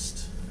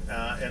zoologist,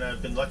 and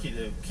I've been lucky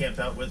to camp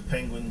out with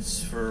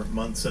penguins for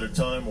months at a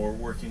time, or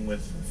working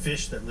with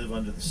fish that live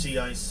under the sea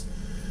ice.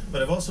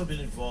 But I've also been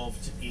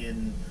involved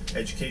in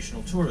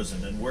educational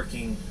tourism and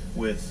working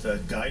with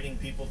guiding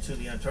people to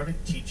the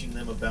Antarctic, teaching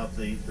them about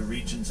the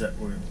regions that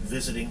we're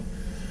visiting.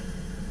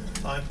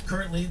 I'm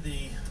currently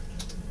the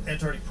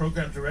Antarctic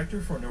Program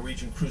Director for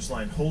Norwegian Cruise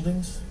Line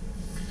Holdings.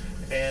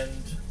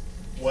 And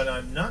when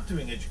I'm not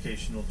doing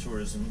educational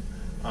tourism,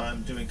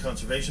 I'm doing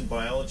conservation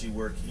biology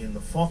work in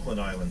the Falkland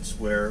Islands,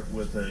 where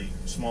with a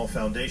small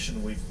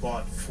foundation we've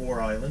bought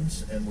 4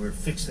 islands and we're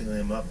fixing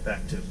them up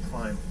back to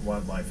prime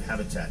wildlife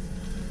habitat.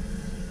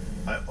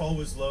 I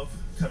always love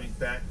coming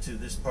back to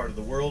this part of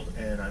the world,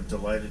 and I'm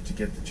delighted to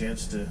get the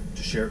chance to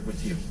share it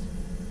with you.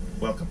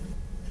 Welcome.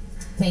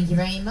 Thank you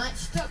very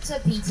much, Dr.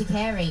 Peter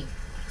Carey.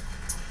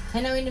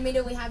 And now in the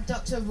middle we have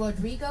Dr.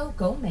 Rodrigo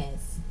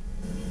Gomez.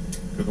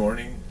 Good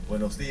morning,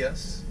 buenos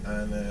dias,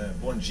 and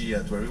bon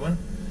dia to everyone.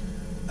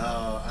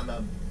 I'm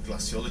a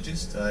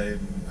glaciologist.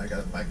 I got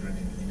a background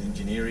in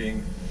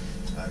engineering.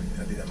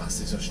 I did a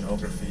master's in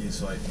oceanography,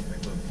 so I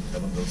could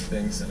double those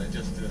things, and I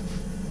just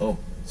oh,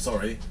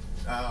 sorry.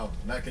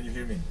 Now can you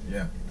hear me?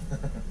 Yeah.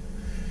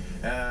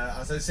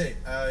 As I say,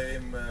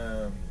 I'm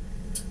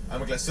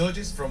a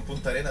glaciologist from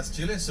Punta Arenas,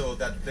 Chile, so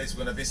that place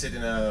we're going to visit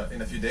in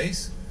a few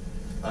days.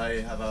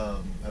 I have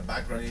a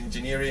background in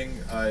engineering.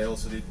 I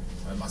also did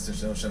a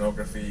master's in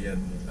oceanography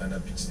and a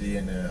PhD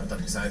in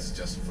Antarctic science,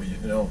 just for you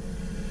to know.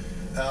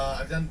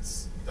 I've done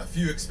a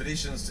few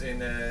expeditions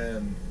in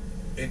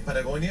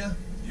Patagonia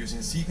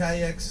using sea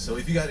kayaks, so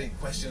if you got any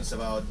questions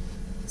about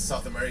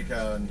South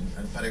America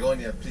and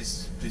Patagonia,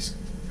 please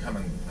come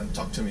and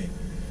talk to me.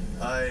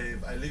 I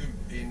live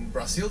in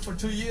Brazil for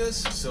 2 years,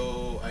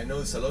 so I know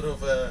there's a lot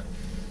of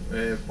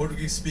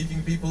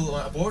Portuguese-speaking people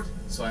aboard,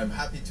 so I'm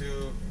happy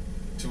to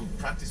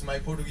practice my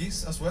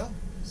Portuguese as well.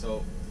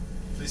 So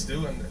please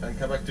do and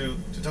come back to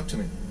talk to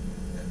me.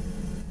 Yeah.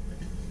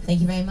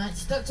 Thank you very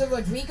much, Dr.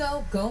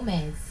 Rodrigo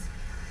Gomez.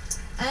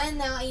 And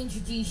now I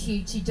introduce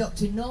you to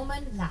Dr.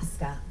 Norman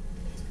Lasker.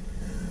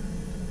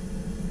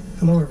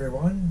 Hello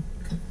everyone.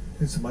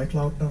 Is the mic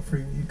loud enough for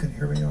you? You can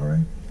hear me all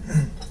right?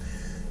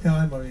 Yeah,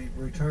 I'm a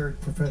retired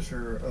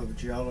professor of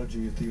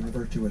geology at the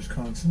University of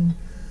Wisconsin.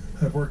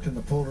 I've worked in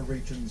the polar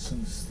regions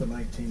since the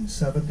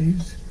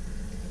 1970s.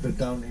 Been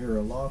down here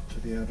a lot to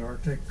the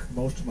Antarctic.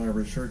 Most of my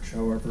research,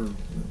 however,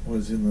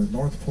 was in the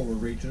North Polar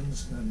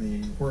regions, and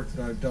the work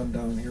that I've done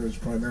down here is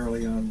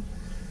primarily on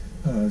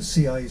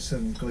sea ice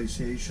and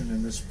glaciation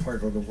in this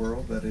part of the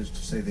world, that is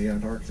to say the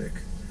Antarctic.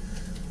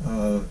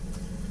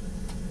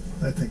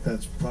 I think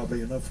that's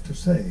probably enough to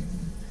say.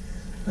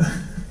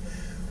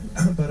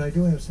 But I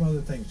do have some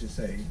other things to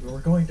say.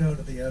 We're going down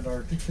to the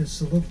Antarctic. It's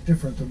a little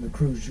different than the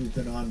cruise you've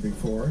been on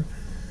before.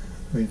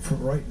 I mean, for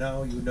right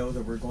now, you know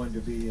that we're going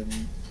to be in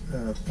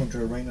Punta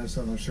Arenas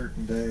on a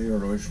certain day, or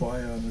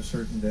Ushuaia on a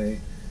certain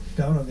day.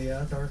 Down in the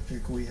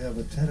Antarctic, we have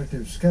a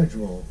tentative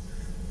schedule,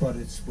 but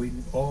we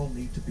all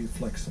need to be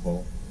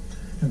flexible.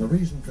 And the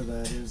reason for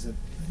that is that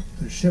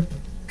the ship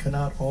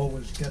cannot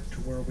always get to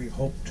where we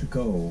hope to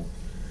go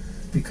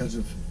because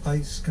of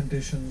ice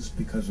conditions,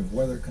 because of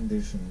weather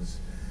conditions.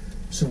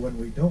 So when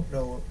we don't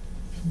know,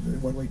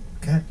 when we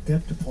can't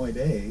get to point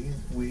A,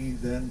 we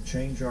then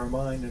change our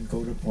mind and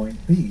go to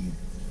point B.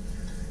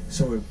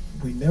 So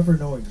we never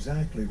know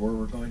exactly where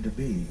we're going to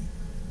be.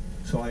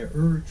 So I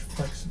urge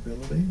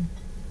flexibility.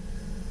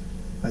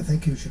 I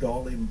think you should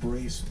all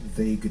embrace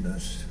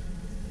vagueness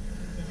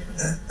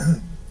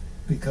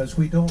because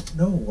we don't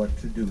know what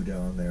to do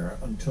down there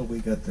until we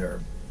get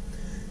there.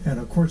 And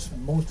of course,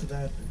 most of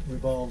that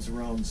revolves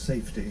around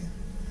safety.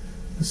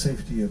 The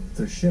safety of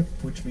the ship,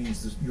 which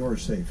means your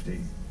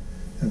safety.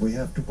 And we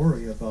have to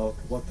worry about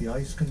what the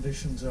ice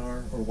conditions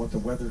are or what the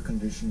weather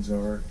conditions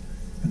are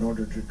in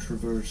order to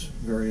traverse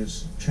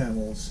various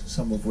channels,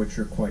 some of which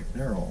are quite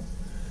narrow.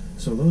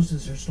 So those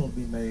decisions will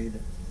be made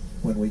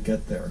when we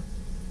get there.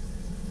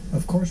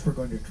 Of course, we're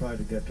going to try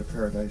to get to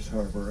Paradise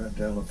Harbor and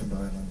to Elephant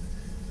Island,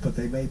 but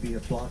they may be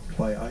blocked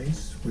by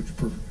ice,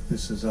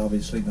 this is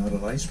obviously not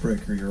an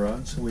icebreaker you're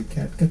on, so we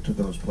can't get to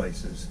those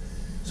places.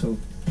 So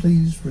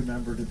please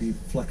remember to be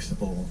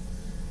flexible.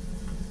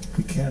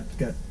 We can't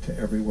get to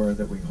everywhere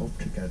that we hope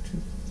to get to.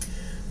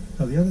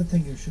 Now, the other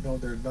thing you should know,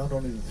 there are not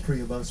only the three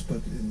of us,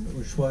 but in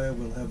Ushuaia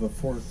we'll have a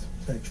fourth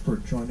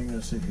expert joining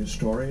us, a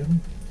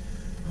historian,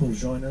 who'll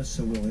join us.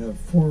 So we'll have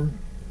four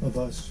of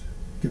us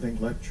giving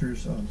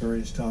lectures on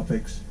various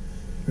topics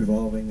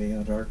revolving the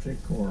Antarctic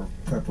or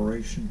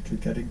preparation to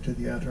getting to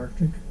the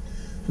Antarctic.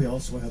 We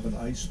also have an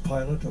ice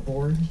pilot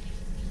aboard,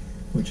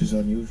 which is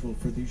unusual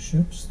for these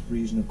ships. The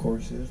reason, of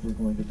course, is we're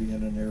going to be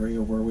in an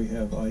area where we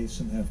have ice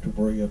and have to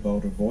worry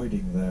about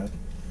avoiding that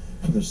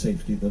for the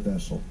safety of the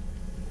vessel.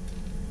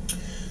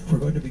 We're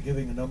going to be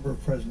giving a number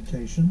of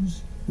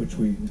presentations, which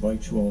we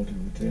invite you all to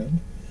attend.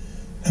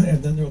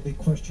 And then there will be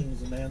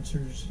questions and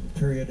answers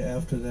period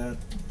after that.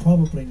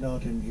 Probably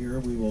not in here.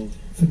 We will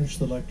finish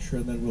the lecture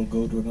and then we'll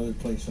go to another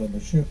place on the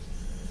ship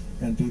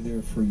and be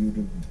there for you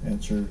to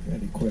answer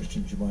any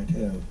questions you might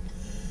have.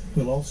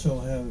 We'll also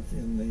have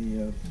in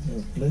the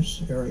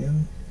Bliss area,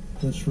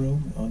 Bliss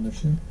room on the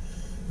ship,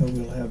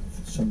 we'll have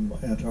some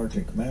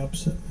Antarctic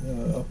maps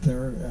up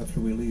there after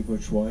we leave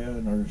Ushuaia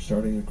and are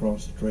starting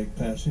across the Drake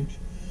Passage.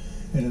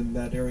 And in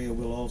that area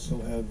we'll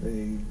also have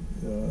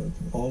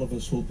all of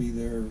us will be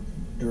there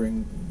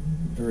during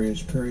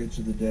various periods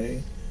of the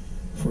day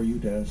for you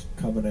to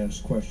come and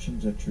ask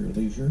questions at your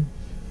leisure,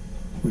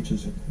 which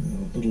is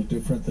a little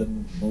different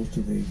than most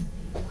of the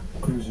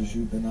cruises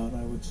you've been on,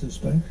 I would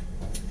suspect.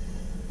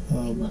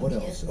 What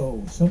else?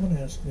 Oh, someone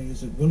asked me,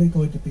 is it really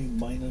going to be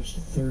minus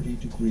 30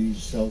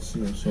 degrees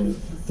Celsius or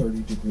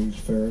 30 degrees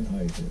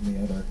Fahrenheit in the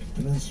Antarctic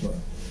Peninsula?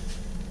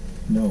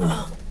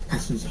 No,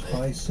 this is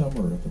high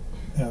summer.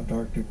 The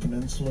Antarctic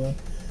Peninsula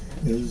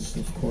is,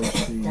 of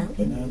course, the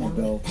banana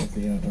belt of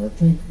the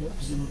Antarctic.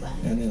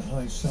 And in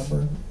high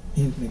summer,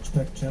 you can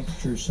expect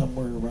temperatures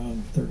somewhere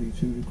around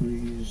 32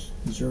 degrees,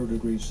 0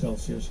 degrees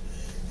Celsius,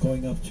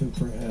 going up to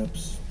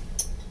perhaps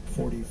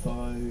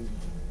 45,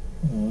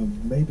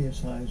 maybe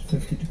as high as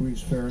 50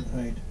 degrees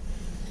Fahrenheit,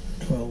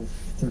 12,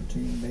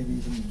 13, maybe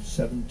even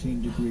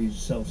 17 degrees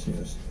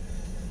Celsius.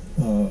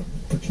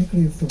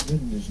 Particularly if the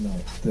wind is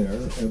not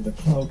there and the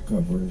cloud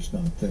cover is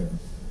not there.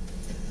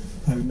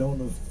 I've known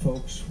of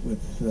folks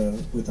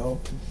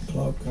without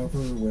cloud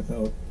cover,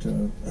 without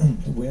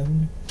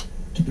wind,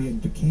 to be in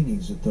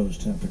bikinis at those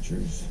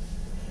temperatures.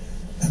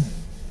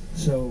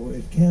 So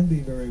it can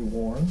be very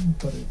warm,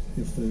 but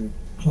if the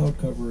cloud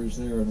cover is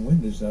there and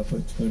wind is up,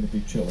 it's going to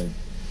be chilly.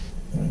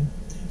 Right?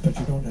 But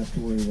you don't have to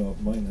worry about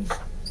minus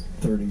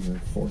 30 or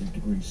 40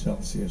 degrees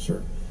Celsius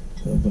or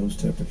those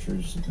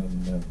temperatures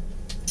in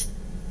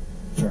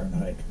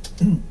Fahrenheit.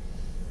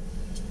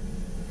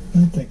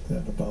 I think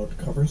that about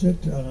covers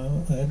it.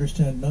 I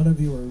understand none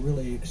of you are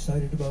really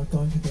excited about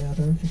going to the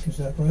Antarctic, is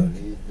that right?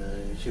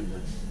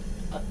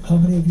 How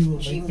many of you will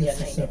make this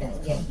the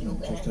seventh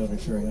continent, just out of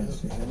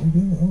curiosity? How many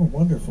do? Oh,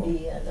 wonderful.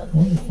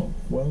 Wonderful.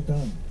 Well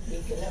done.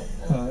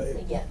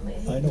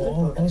 I know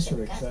all of us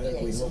are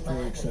excited. We hope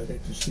you're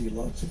excited to see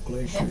lots of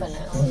glaciers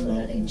and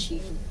mountains.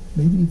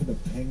 Maybe even a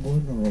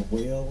penguin or a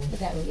whale.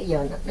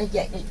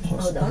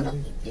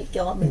 Possibly.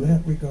 In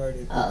that regard,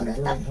 it would be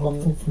very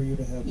helpful for you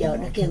to have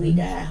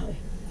binoculars,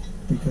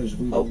 because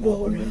we will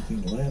not be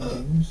making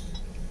landings.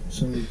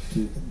 So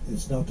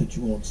it's not that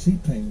you won't see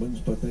penguins,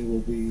 but they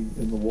will be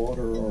in the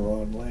water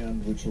or on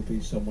land, which will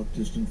be somewhat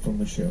distant from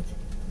the ship.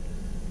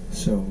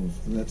 So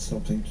that's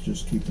something to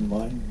just keep in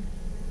mind.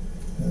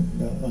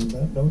 And on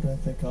that note, I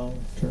think I'll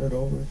turn it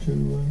over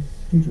to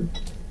Peter.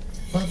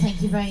 Well,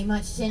 thank you very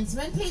much,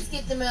 gentlemen. Please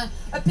give them a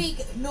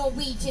big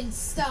Norwegian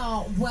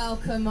style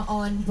welcome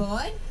on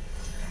board.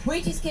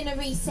 We're just going to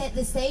reset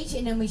the stage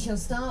and then we shall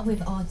start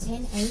with our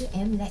 10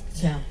 a.m.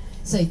 lecture.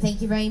 So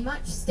thank you very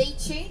much. Stay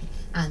tuned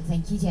and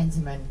thank you,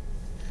 gentlemen.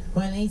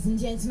 Well, ladies and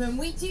gentlemen,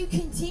 we do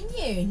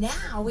continue.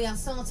 Now we are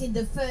starting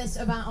the first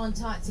of our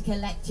Antarctica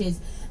lectures,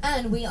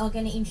 and we are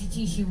going to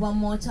introduce you one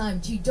more time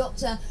to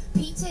Dr.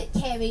 Peter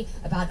Carey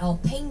about our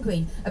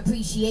penguin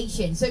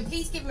appreciation. So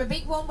please give him a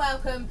big warm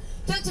welcome,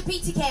 Dr.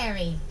 Peter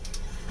Carey.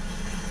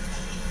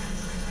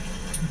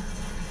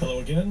 Hello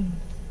again.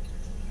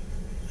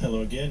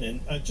 Hello again,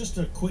 and just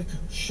a quick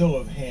show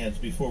of hands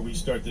before we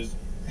start this.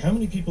 How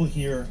many people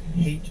here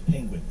hate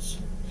penguins?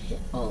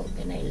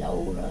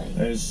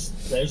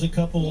 There's a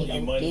couple.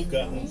 You might have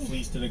gotten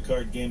fleeced in a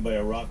card game by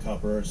a rock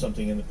hopper or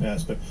something in the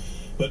past,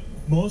 but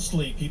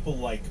mostly people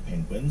like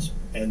penguins,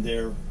 and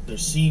they're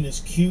seen as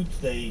cute.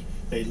 They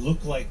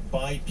look like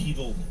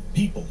bipedal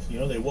people. You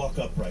know, they walk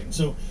upright, and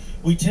so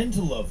we tend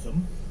to love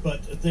them.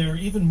 But they're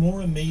even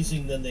more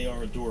amazing than they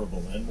are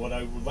adorable. And what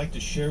I would like to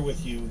share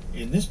with you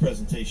in this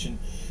presentation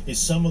is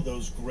some of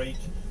those great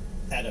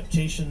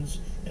adaptations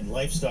and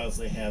lifestyles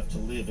they have to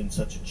live in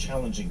such a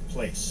challenging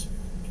place.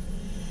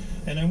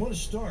 And I want to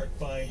start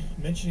by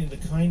mentioning the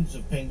kinds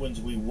of penguins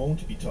we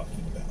won't be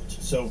talking about.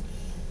 So,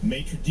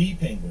 maitre d'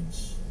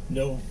 penguins,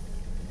 no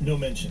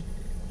mention.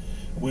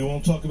 We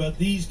won't talk about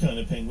these kind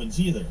of penguins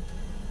either.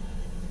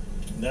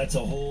 That's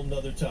a whole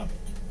nother topic.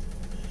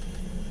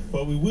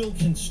 But we will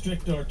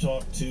constrict our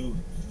talk to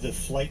the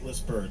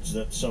flightless birds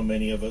that so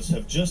many of us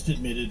have just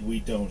admitted we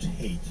don't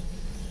hate.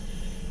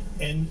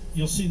 And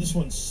you'll see this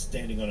one's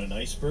standing on an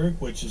iceberg,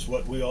 which is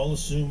what we all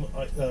assume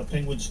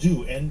penguins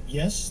do. And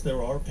yes,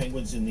 there are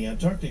penguins in the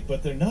Antarctic,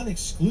 but they're not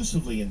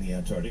exclusively in the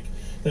Antarctic.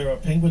 There are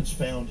penguins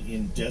found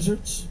in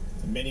deserts.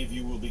 Many of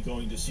you will be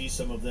going to see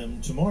some of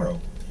them tomorrow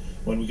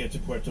when we get to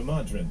Puerto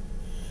Madryn.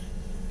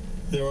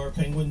 There are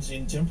penguins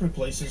in temperate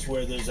places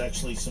where there's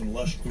actually some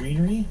lush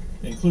greenery,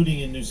 including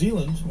in New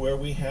Zealand, where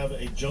we have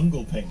a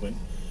jungle penguin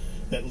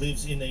that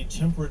lives in a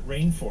temperate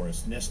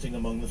rainforest, nesting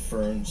among the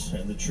ferns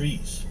and the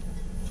trees.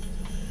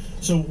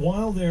 So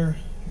while they're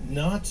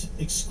not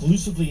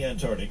exclusively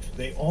Antarctic,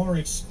 they are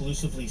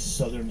exclusively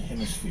southern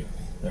hemisphere.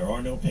 There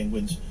are no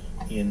penguins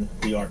in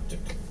the Arctic.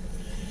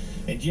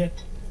 And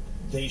yet,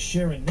 they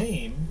share a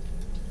name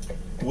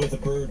with a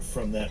bird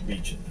from that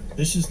region.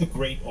 This is the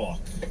great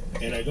auk,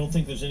 and I don't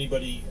think there's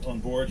anybody on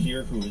board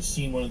here who has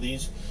seen one of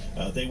these.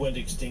 They went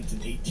extinct in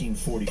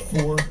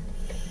 1844.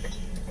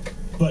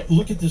 But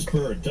look at this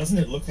bird. Doesn't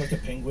it look like a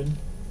penguin?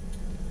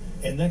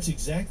 And that's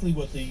exactly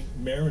what the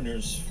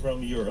mariners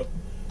from Europe,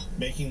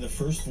 making the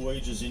first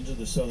voyages into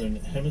the southern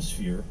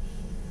hemisphere,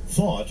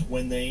 thought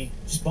when they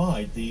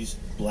spied these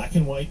black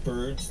and white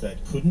birds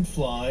that couldn't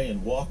fly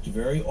and walked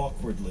very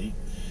awkwardly,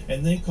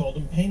 and they called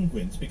them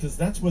penguins because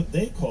that's what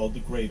they called the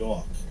great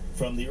auk,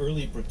 from the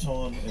early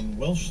Breton and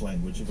Welsh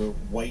language of a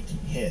white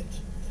head.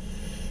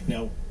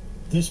 Now,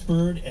 this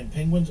bird and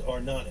penguins are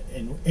not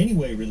in any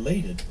way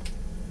related,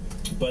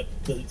 but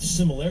the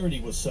similarity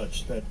was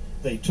such that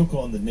they took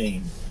on the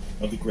name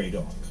of the great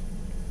auk.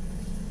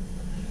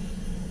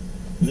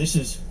 This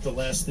is the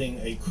last thing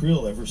a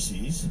krill ever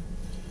sees.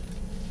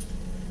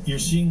 You're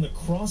seeing the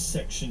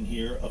cross-section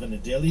here of an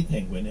Adelie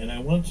penguin, and I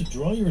want to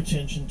draw your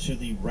attention to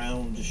the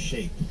round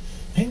shape.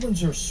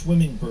 Penguins are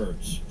swimming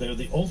birds. They're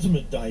the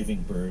ultimate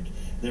diving bird.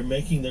 They're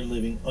making their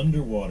living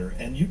underwater,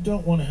 and you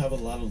don't want to have a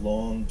lot of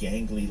long,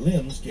 gangly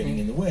limbs getting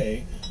in the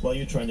way while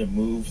you're trying to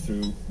move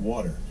through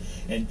water.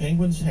 And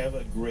penguins have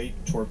a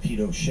great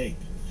torpedo shape.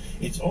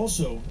 It's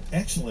also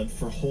excellent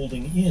for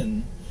holding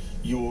in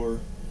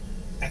your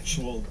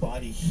actual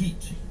body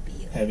heat,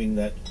 having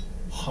that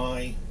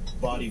high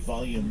body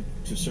volume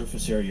to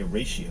surface area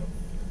ratio.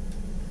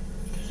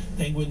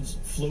 Penguins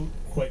float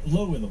quite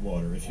low in the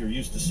water. If you're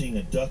used to seeing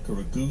a duck or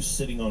a goose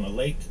sitting on a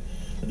lake,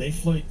 they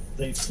float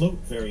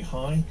very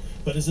high,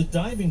 but as a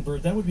diving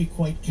bird that would be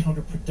quite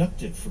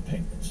counterproductive for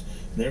penguins.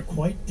 They're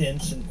quite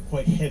dense and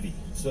quite heavy,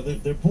 so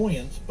they're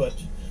buoyant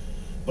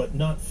but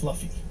not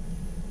fluffy.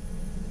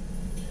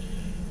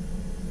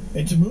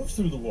 And to move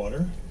through the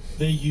water,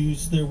 they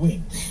use their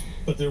wings.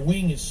 But their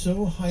wing is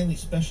so highly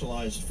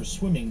specialized for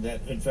swimming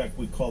that, in fact,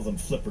 we call them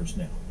flippers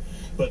now.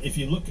 But if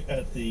you look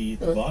at the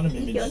bottom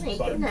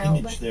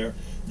image there,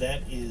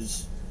 that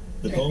is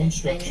the bone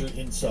structure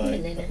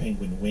inside a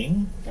penguin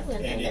wing,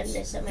 and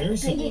it's very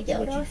similar to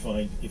what you'd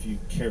find if you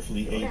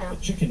carefully ate a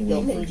chicken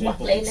wing, for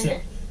example,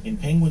 except in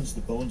penguins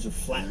the bones are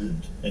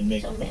flattened and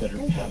make a better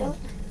paddle.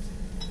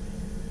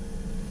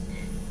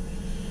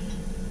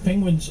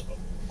 Penguins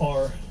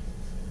are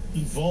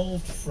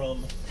evolved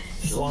from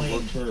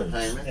flying birds,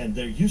 and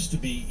there used to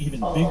be even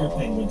bigger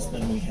penguins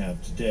than we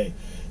have today.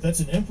 That's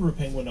an emperor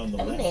penguin on the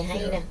left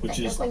there, which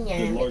is the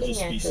largest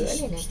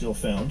species still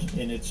found,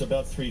 and it's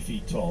about 3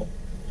 feet tall.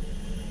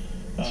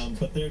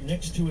 But there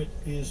next to it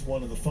is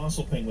one of the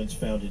fossil penguins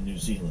found in New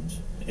Zealand.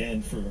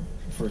 And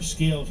for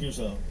scale, here's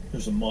a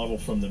model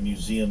from the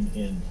museum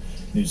in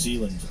New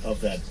Zealand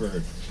of that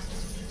bird.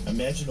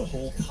 Imagine a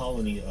whole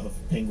colony of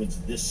penguins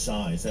this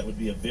size. That would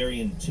be a very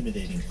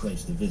intimidating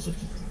place to visit.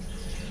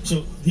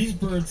 So these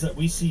birds that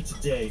we see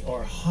today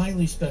are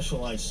highly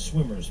specialized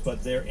swimmers,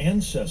 but their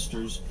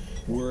ancestors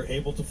were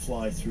able to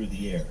fly through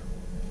the air.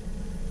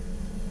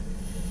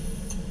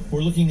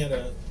 We're looking at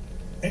an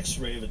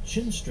X-ray of a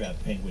chinstrap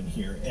penguin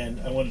here, and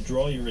I want to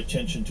draw your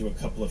attention to a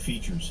couple of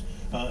features.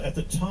 At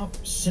the top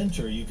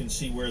center, you can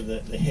see where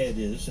the head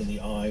is and the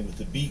eye, with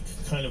the beak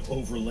kind of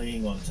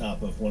overlaying on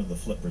top of one of the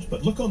flippers.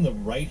 But look on the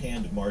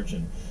right-hand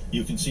margin.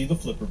 You can see the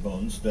flipper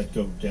bones that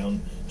go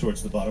down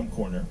towards the bottom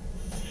corner.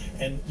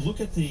 And look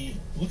at the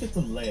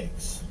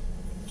legs.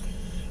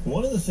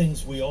 One of the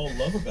things we all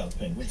love about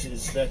penguins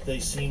is that they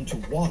seem to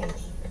waddle.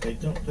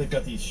 They've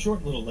got these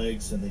short little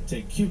legs and they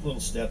take cute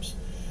little steps,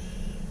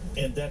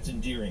 and that's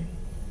endearing.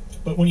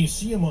 But when you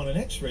see them on an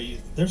X-ray,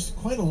 there's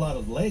quite a lot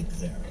of leg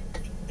there.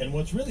 And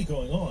what's really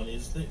going on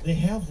is they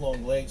have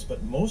long legs,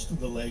 but most of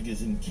the leg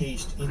is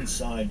encased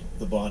inside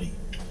the body.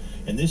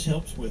 And this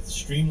helps with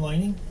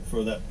streamlining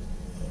for that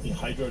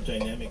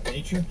hydrodynamic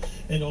nature,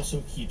 and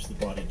also keeps the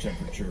body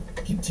temperature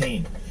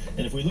contained.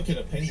 And if we look at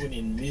a penguin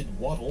in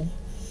mid-waddle,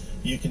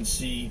 you can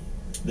see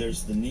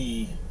there's the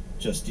knee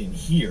just in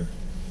here,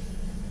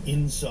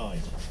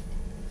 inside.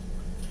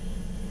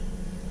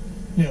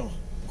 Now,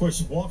 of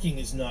course, walking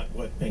is not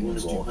what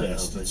penguins do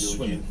best, it's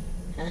swimming.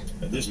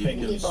 This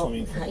penguin is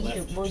swimming from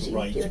left to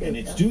right, and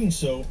it's doing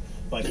so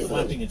by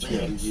flapping its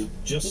wings,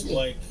 just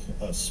like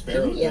a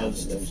sparrow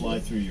does to fly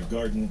through your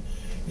garden.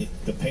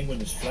 The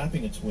penguin is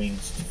flapping its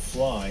wings to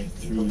fly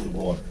through the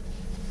water.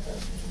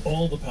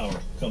 All the power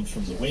comes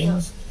from the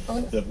wings.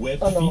 The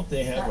webbed feet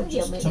they have are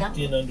just tucked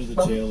in under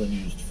the tail and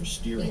used for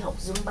steering.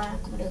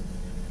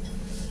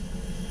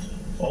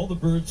 All the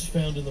birds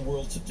found in the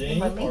world today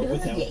are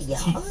without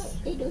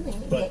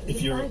teeth. But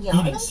if you're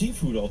eating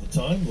seafood all the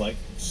time, like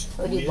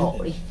squid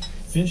and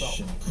fish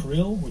and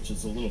krill, which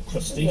is a little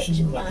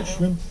crustacean like a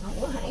shrimp,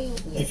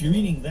 if you're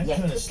eating that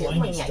kind of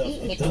slimy stuff,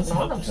 it does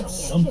help to have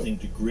something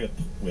to grip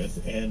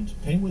with. And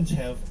penguins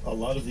have a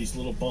lot of these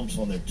little bumps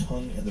on their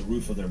tongue and the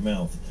roof of their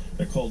mouth.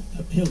 They're called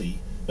papillae,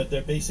 but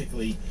they're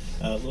basically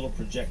little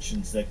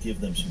projections that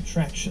give them some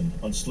traction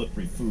on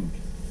slippery food.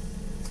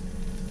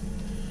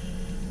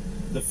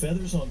 The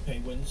feathers on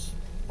penguins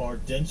are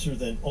denser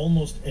than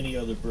almost any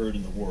other bird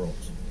in the world.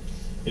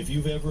 If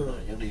you've ever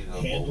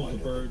handled a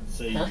bird,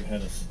 say you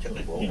had a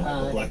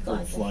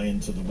blackbird fly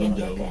into the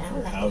window of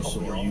your house,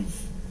 or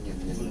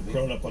you've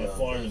grown up on a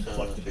farm and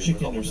plucked a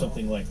chicken or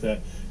something like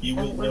that, you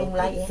will know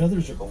that the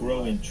feathers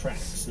grow in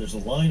tracks. There's a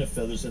line of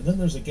feathers, and then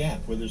there's a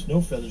gap where there's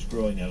no feathers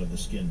growing out of the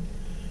skin.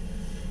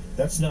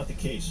 That's not the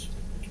case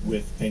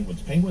with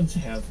penguins. Penguins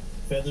have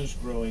feathers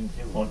growing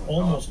on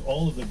almost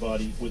all of their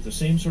body with the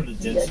same sort of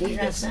density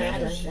that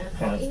mammals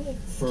have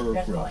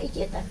fur growing,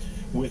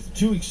 with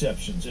two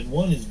exceptions, and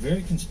one is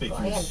very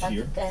conspicuous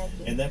here,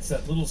 and that's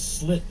that little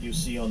slit you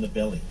see on the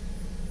belly.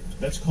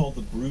 That's called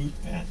the brood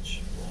patch.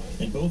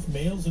 And both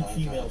males and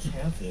females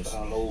have this,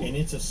 and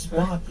it's a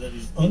spot that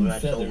is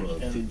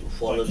unfeathered, and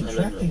by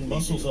contracting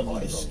muscles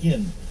under the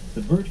skin,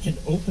 the bird can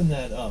open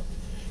that up,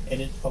 and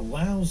it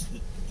allows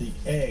the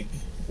egg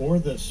or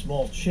the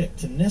small chick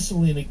to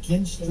nestle in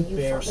against the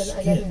bare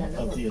skin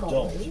of the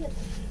adult.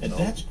 And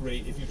that's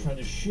great if you're trying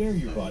to share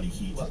your body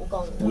heat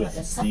with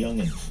the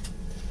youngins.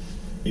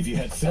 If you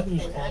had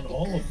feathers on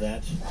all of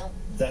that,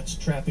 that's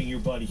trapping your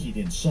body heat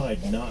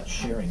inside, not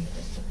sharing it.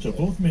 So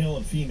both male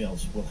and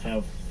females will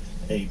have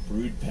a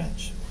brood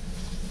patch.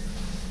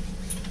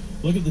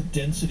 Look at the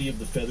density of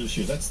the feathers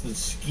here. That's the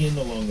skin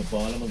along the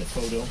bottom of the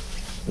photo,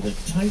 but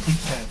they're tightly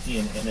packed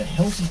in, and a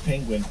healthy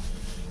penguin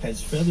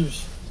has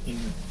feathers in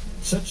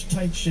such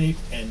tight shape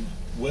and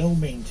well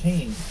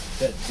maintained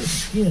that the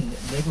skin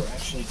never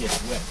actually gets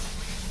wet.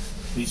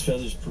 These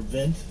feathers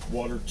prevent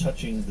water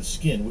touching the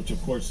skin, which of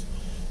course,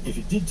 if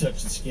it did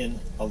touch the skin,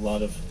 a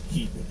lot of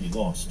heat would be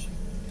lost.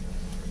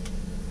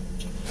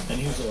 And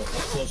here's a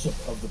close-up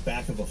of the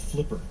back of a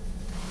flipper.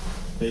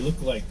 They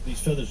look like, these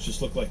feathers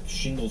just look like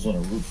shingles on a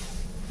roof.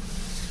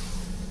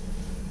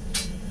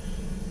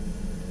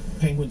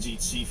 Penguins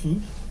eat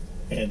seafood,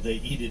 and they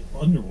eat it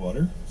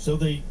underwater, so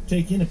they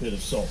take in a bit of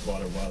salt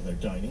water while they're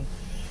dining.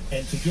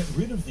 And to get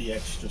rid of the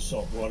extra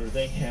salt water,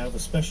 they have a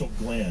special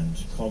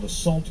gland called a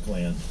salt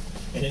gland,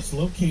 and it's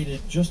located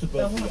just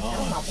above the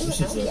eye.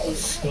 This is a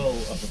skull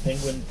of a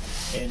penguin,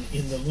 and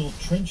in the little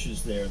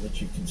trenches there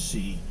that you can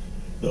see,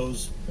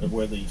 those are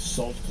where the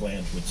salt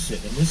gland would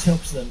sit. And this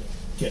helps them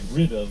get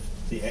rid of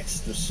the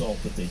extra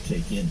salt that they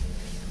take in.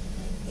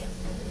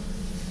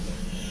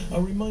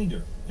 A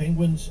reminder,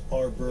 penguins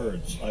are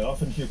birds. I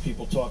often hear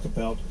people talk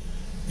about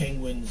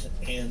penguins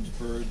and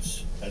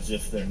birds as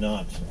if they're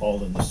not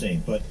all in the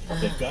same, but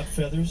they've got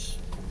feathers.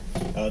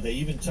 They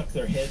even tuck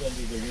their head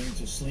under the wing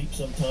to sleep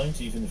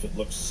sometimes, even if it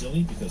looks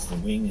silly because the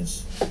wing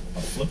is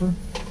a flipper.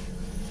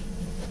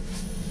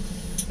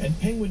 And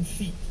penguin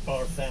feet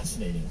are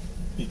fascinating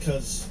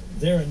because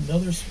they're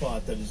another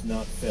spot that is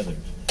not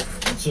feathered.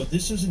 And so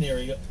this is an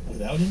area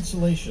without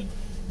insulation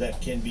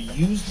that can be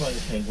used by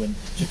the penguin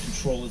to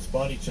control its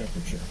body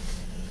temperature.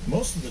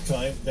 Most of the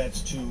time,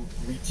 that's to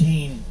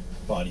retain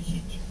body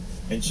heat.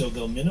 And so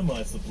they'll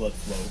minimize the blood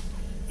flow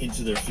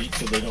into their feet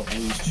so they don't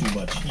lose too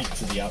much heat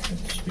to the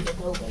atmosphere.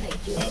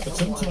 But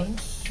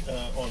sometimes,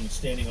 on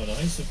standing on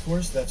ice, of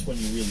course, that's when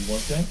you really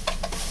want that.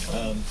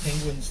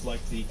 Penguins,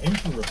 like the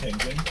emperor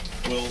penguin,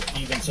 will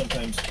even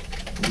sometimes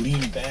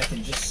lean back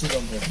and just sit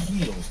on their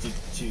heels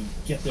to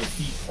get their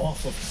feet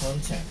off of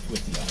contact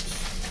with the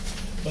ice.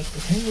 But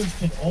the penguins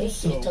can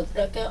also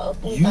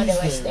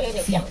use their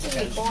feet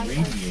as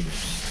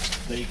radiators.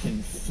 They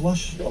can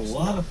flush a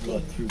lot of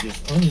blood through this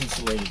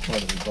uninsulated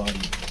part of the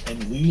body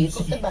and lose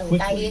heat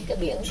quickly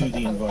to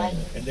the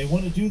environment. And they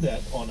want to do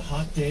that on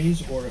hot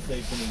days or if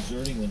they've been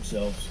exerting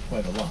themselves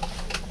quite a lot.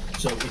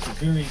 So it's a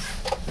very,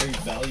 very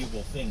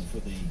valuable thing for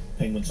the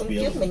penguins to be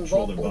able to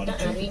control their body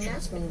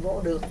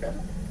temperature.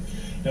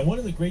 Now, one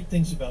of the great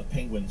things about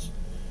penguins,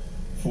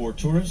 for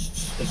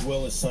tourists as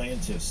well as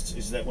scientists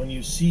is that when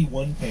you see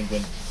one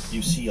penguin,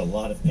 you see a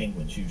lot of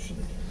penguins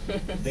usually.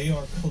 They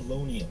are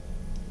colonial.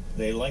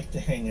 They like to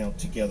hang out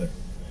together.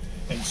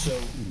 And so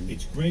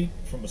it's great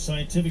from a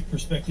scientific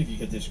perspective. You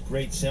get this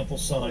great sample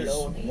size.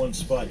 One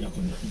spot you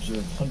can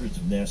observe hundreds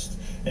of nests.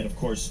 And of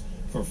course,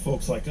 for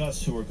folks like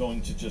us who are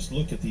going to just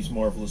look at these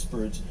marvelous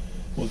birds,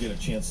 we'll get a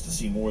chance to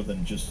see more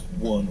than just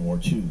one or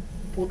two.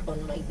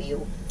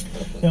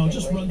 Now I'll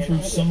just run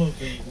through some of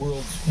the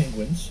world's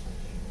penguins.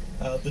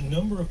 The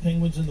number of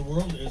penguins in the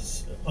world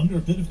is under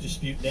a bit of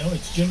dispute now.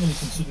 It's generally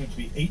considered to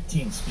be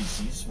 18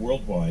 species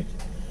worldwide,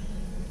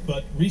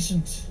 but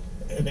recent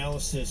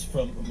analysis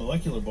from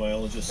molecular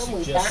biologists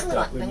suggests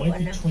that there might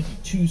be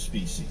 22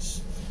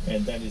 species,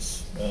 and that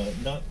is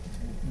not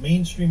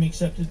mainstream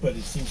accepted, but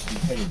it seems to be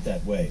headed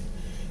that way.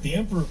 The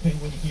emperor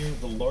penguin here,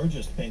 the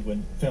largest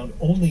penguin, found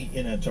only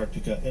in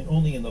Antarctica and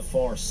only in the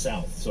far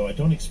south, so I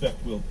don't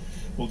expect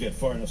we'll get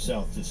far enough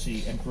south to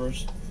see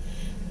emperors.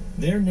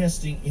 They're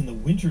nesting in the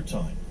winter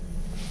time,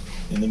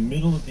 in the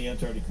middle of the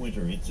Antarctic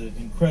winter. It's an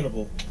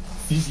incredible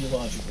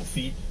physiological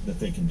feat that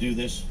they can do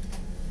this.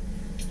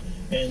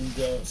 And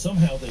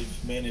somehow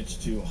they've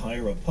managed to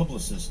hire a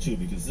publicist too,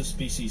 because this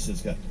species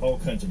has got all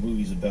kinds of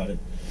movies about it.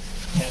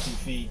 Happy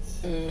Feet,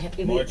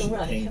 March of the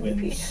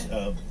Penguins.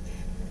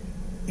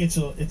 It's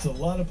a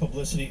lot of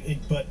publicity,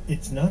 but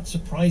it's not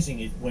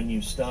surprising when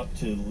you stop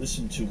to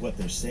listen to what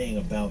they're saying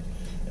about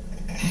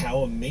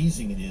how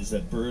amazing it is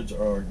that birds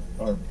are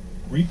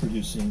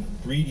reproducing,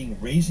 breeding,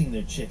 raising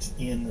their chicks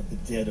in the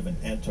dead of an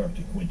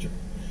Antarctic winter.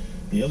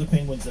 The other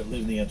penguins that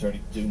live in the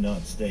Antarctic do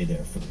not stay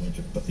there for the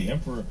winter, but the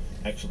emperor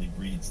actually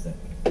breeds them.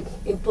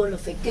 In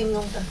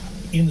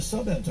the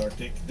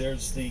subantarctic,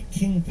 there's the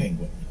king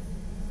penguin,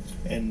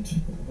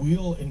 and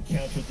we'll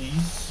encounter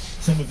these.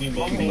 Some of you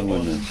may go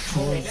on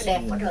tours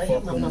in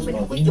Falklands,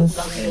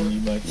 Malvinas, and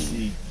you might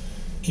see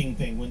king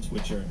penguins,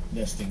 which are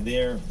nesting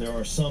there. There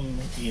are some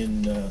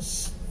in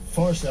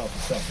far south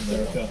of South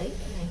America,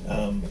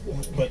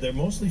 but they're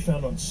mostly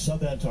found on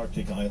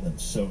subantarctic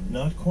islands, so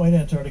not quite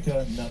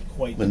Antarctica, not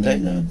quite the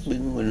mainland.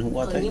 And then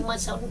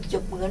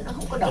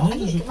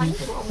there's a group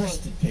of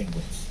crested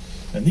penguins.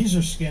 And these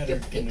are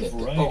scattered in a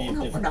variety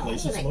of different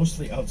places,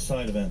 mostly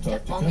outside of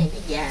Antarctica.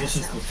 This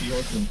is the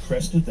Fjordland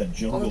crested, that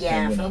jungle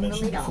penguin I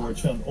mentioned before.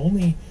 It's found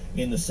only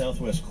in the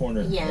southwest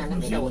corner of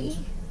New Zealand.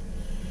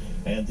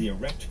 And the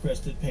erect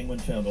crested penguin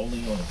found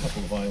only on a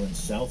couple of islands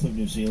south of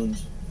New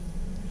Zealand.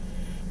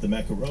 The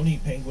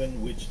macaroni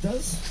penguin, which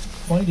does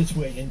find its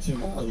way into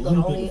a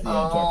little bit of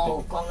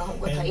the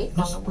Antarctic. And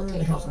this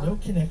bird has no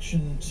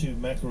connection to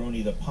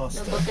macaroni the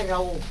pasta.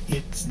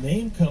 Its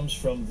name comes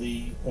from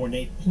the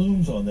ornate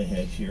plumes on the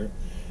head here.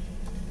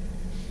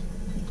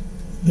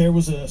 There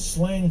was a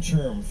slang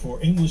term for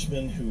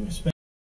Englishmen who spent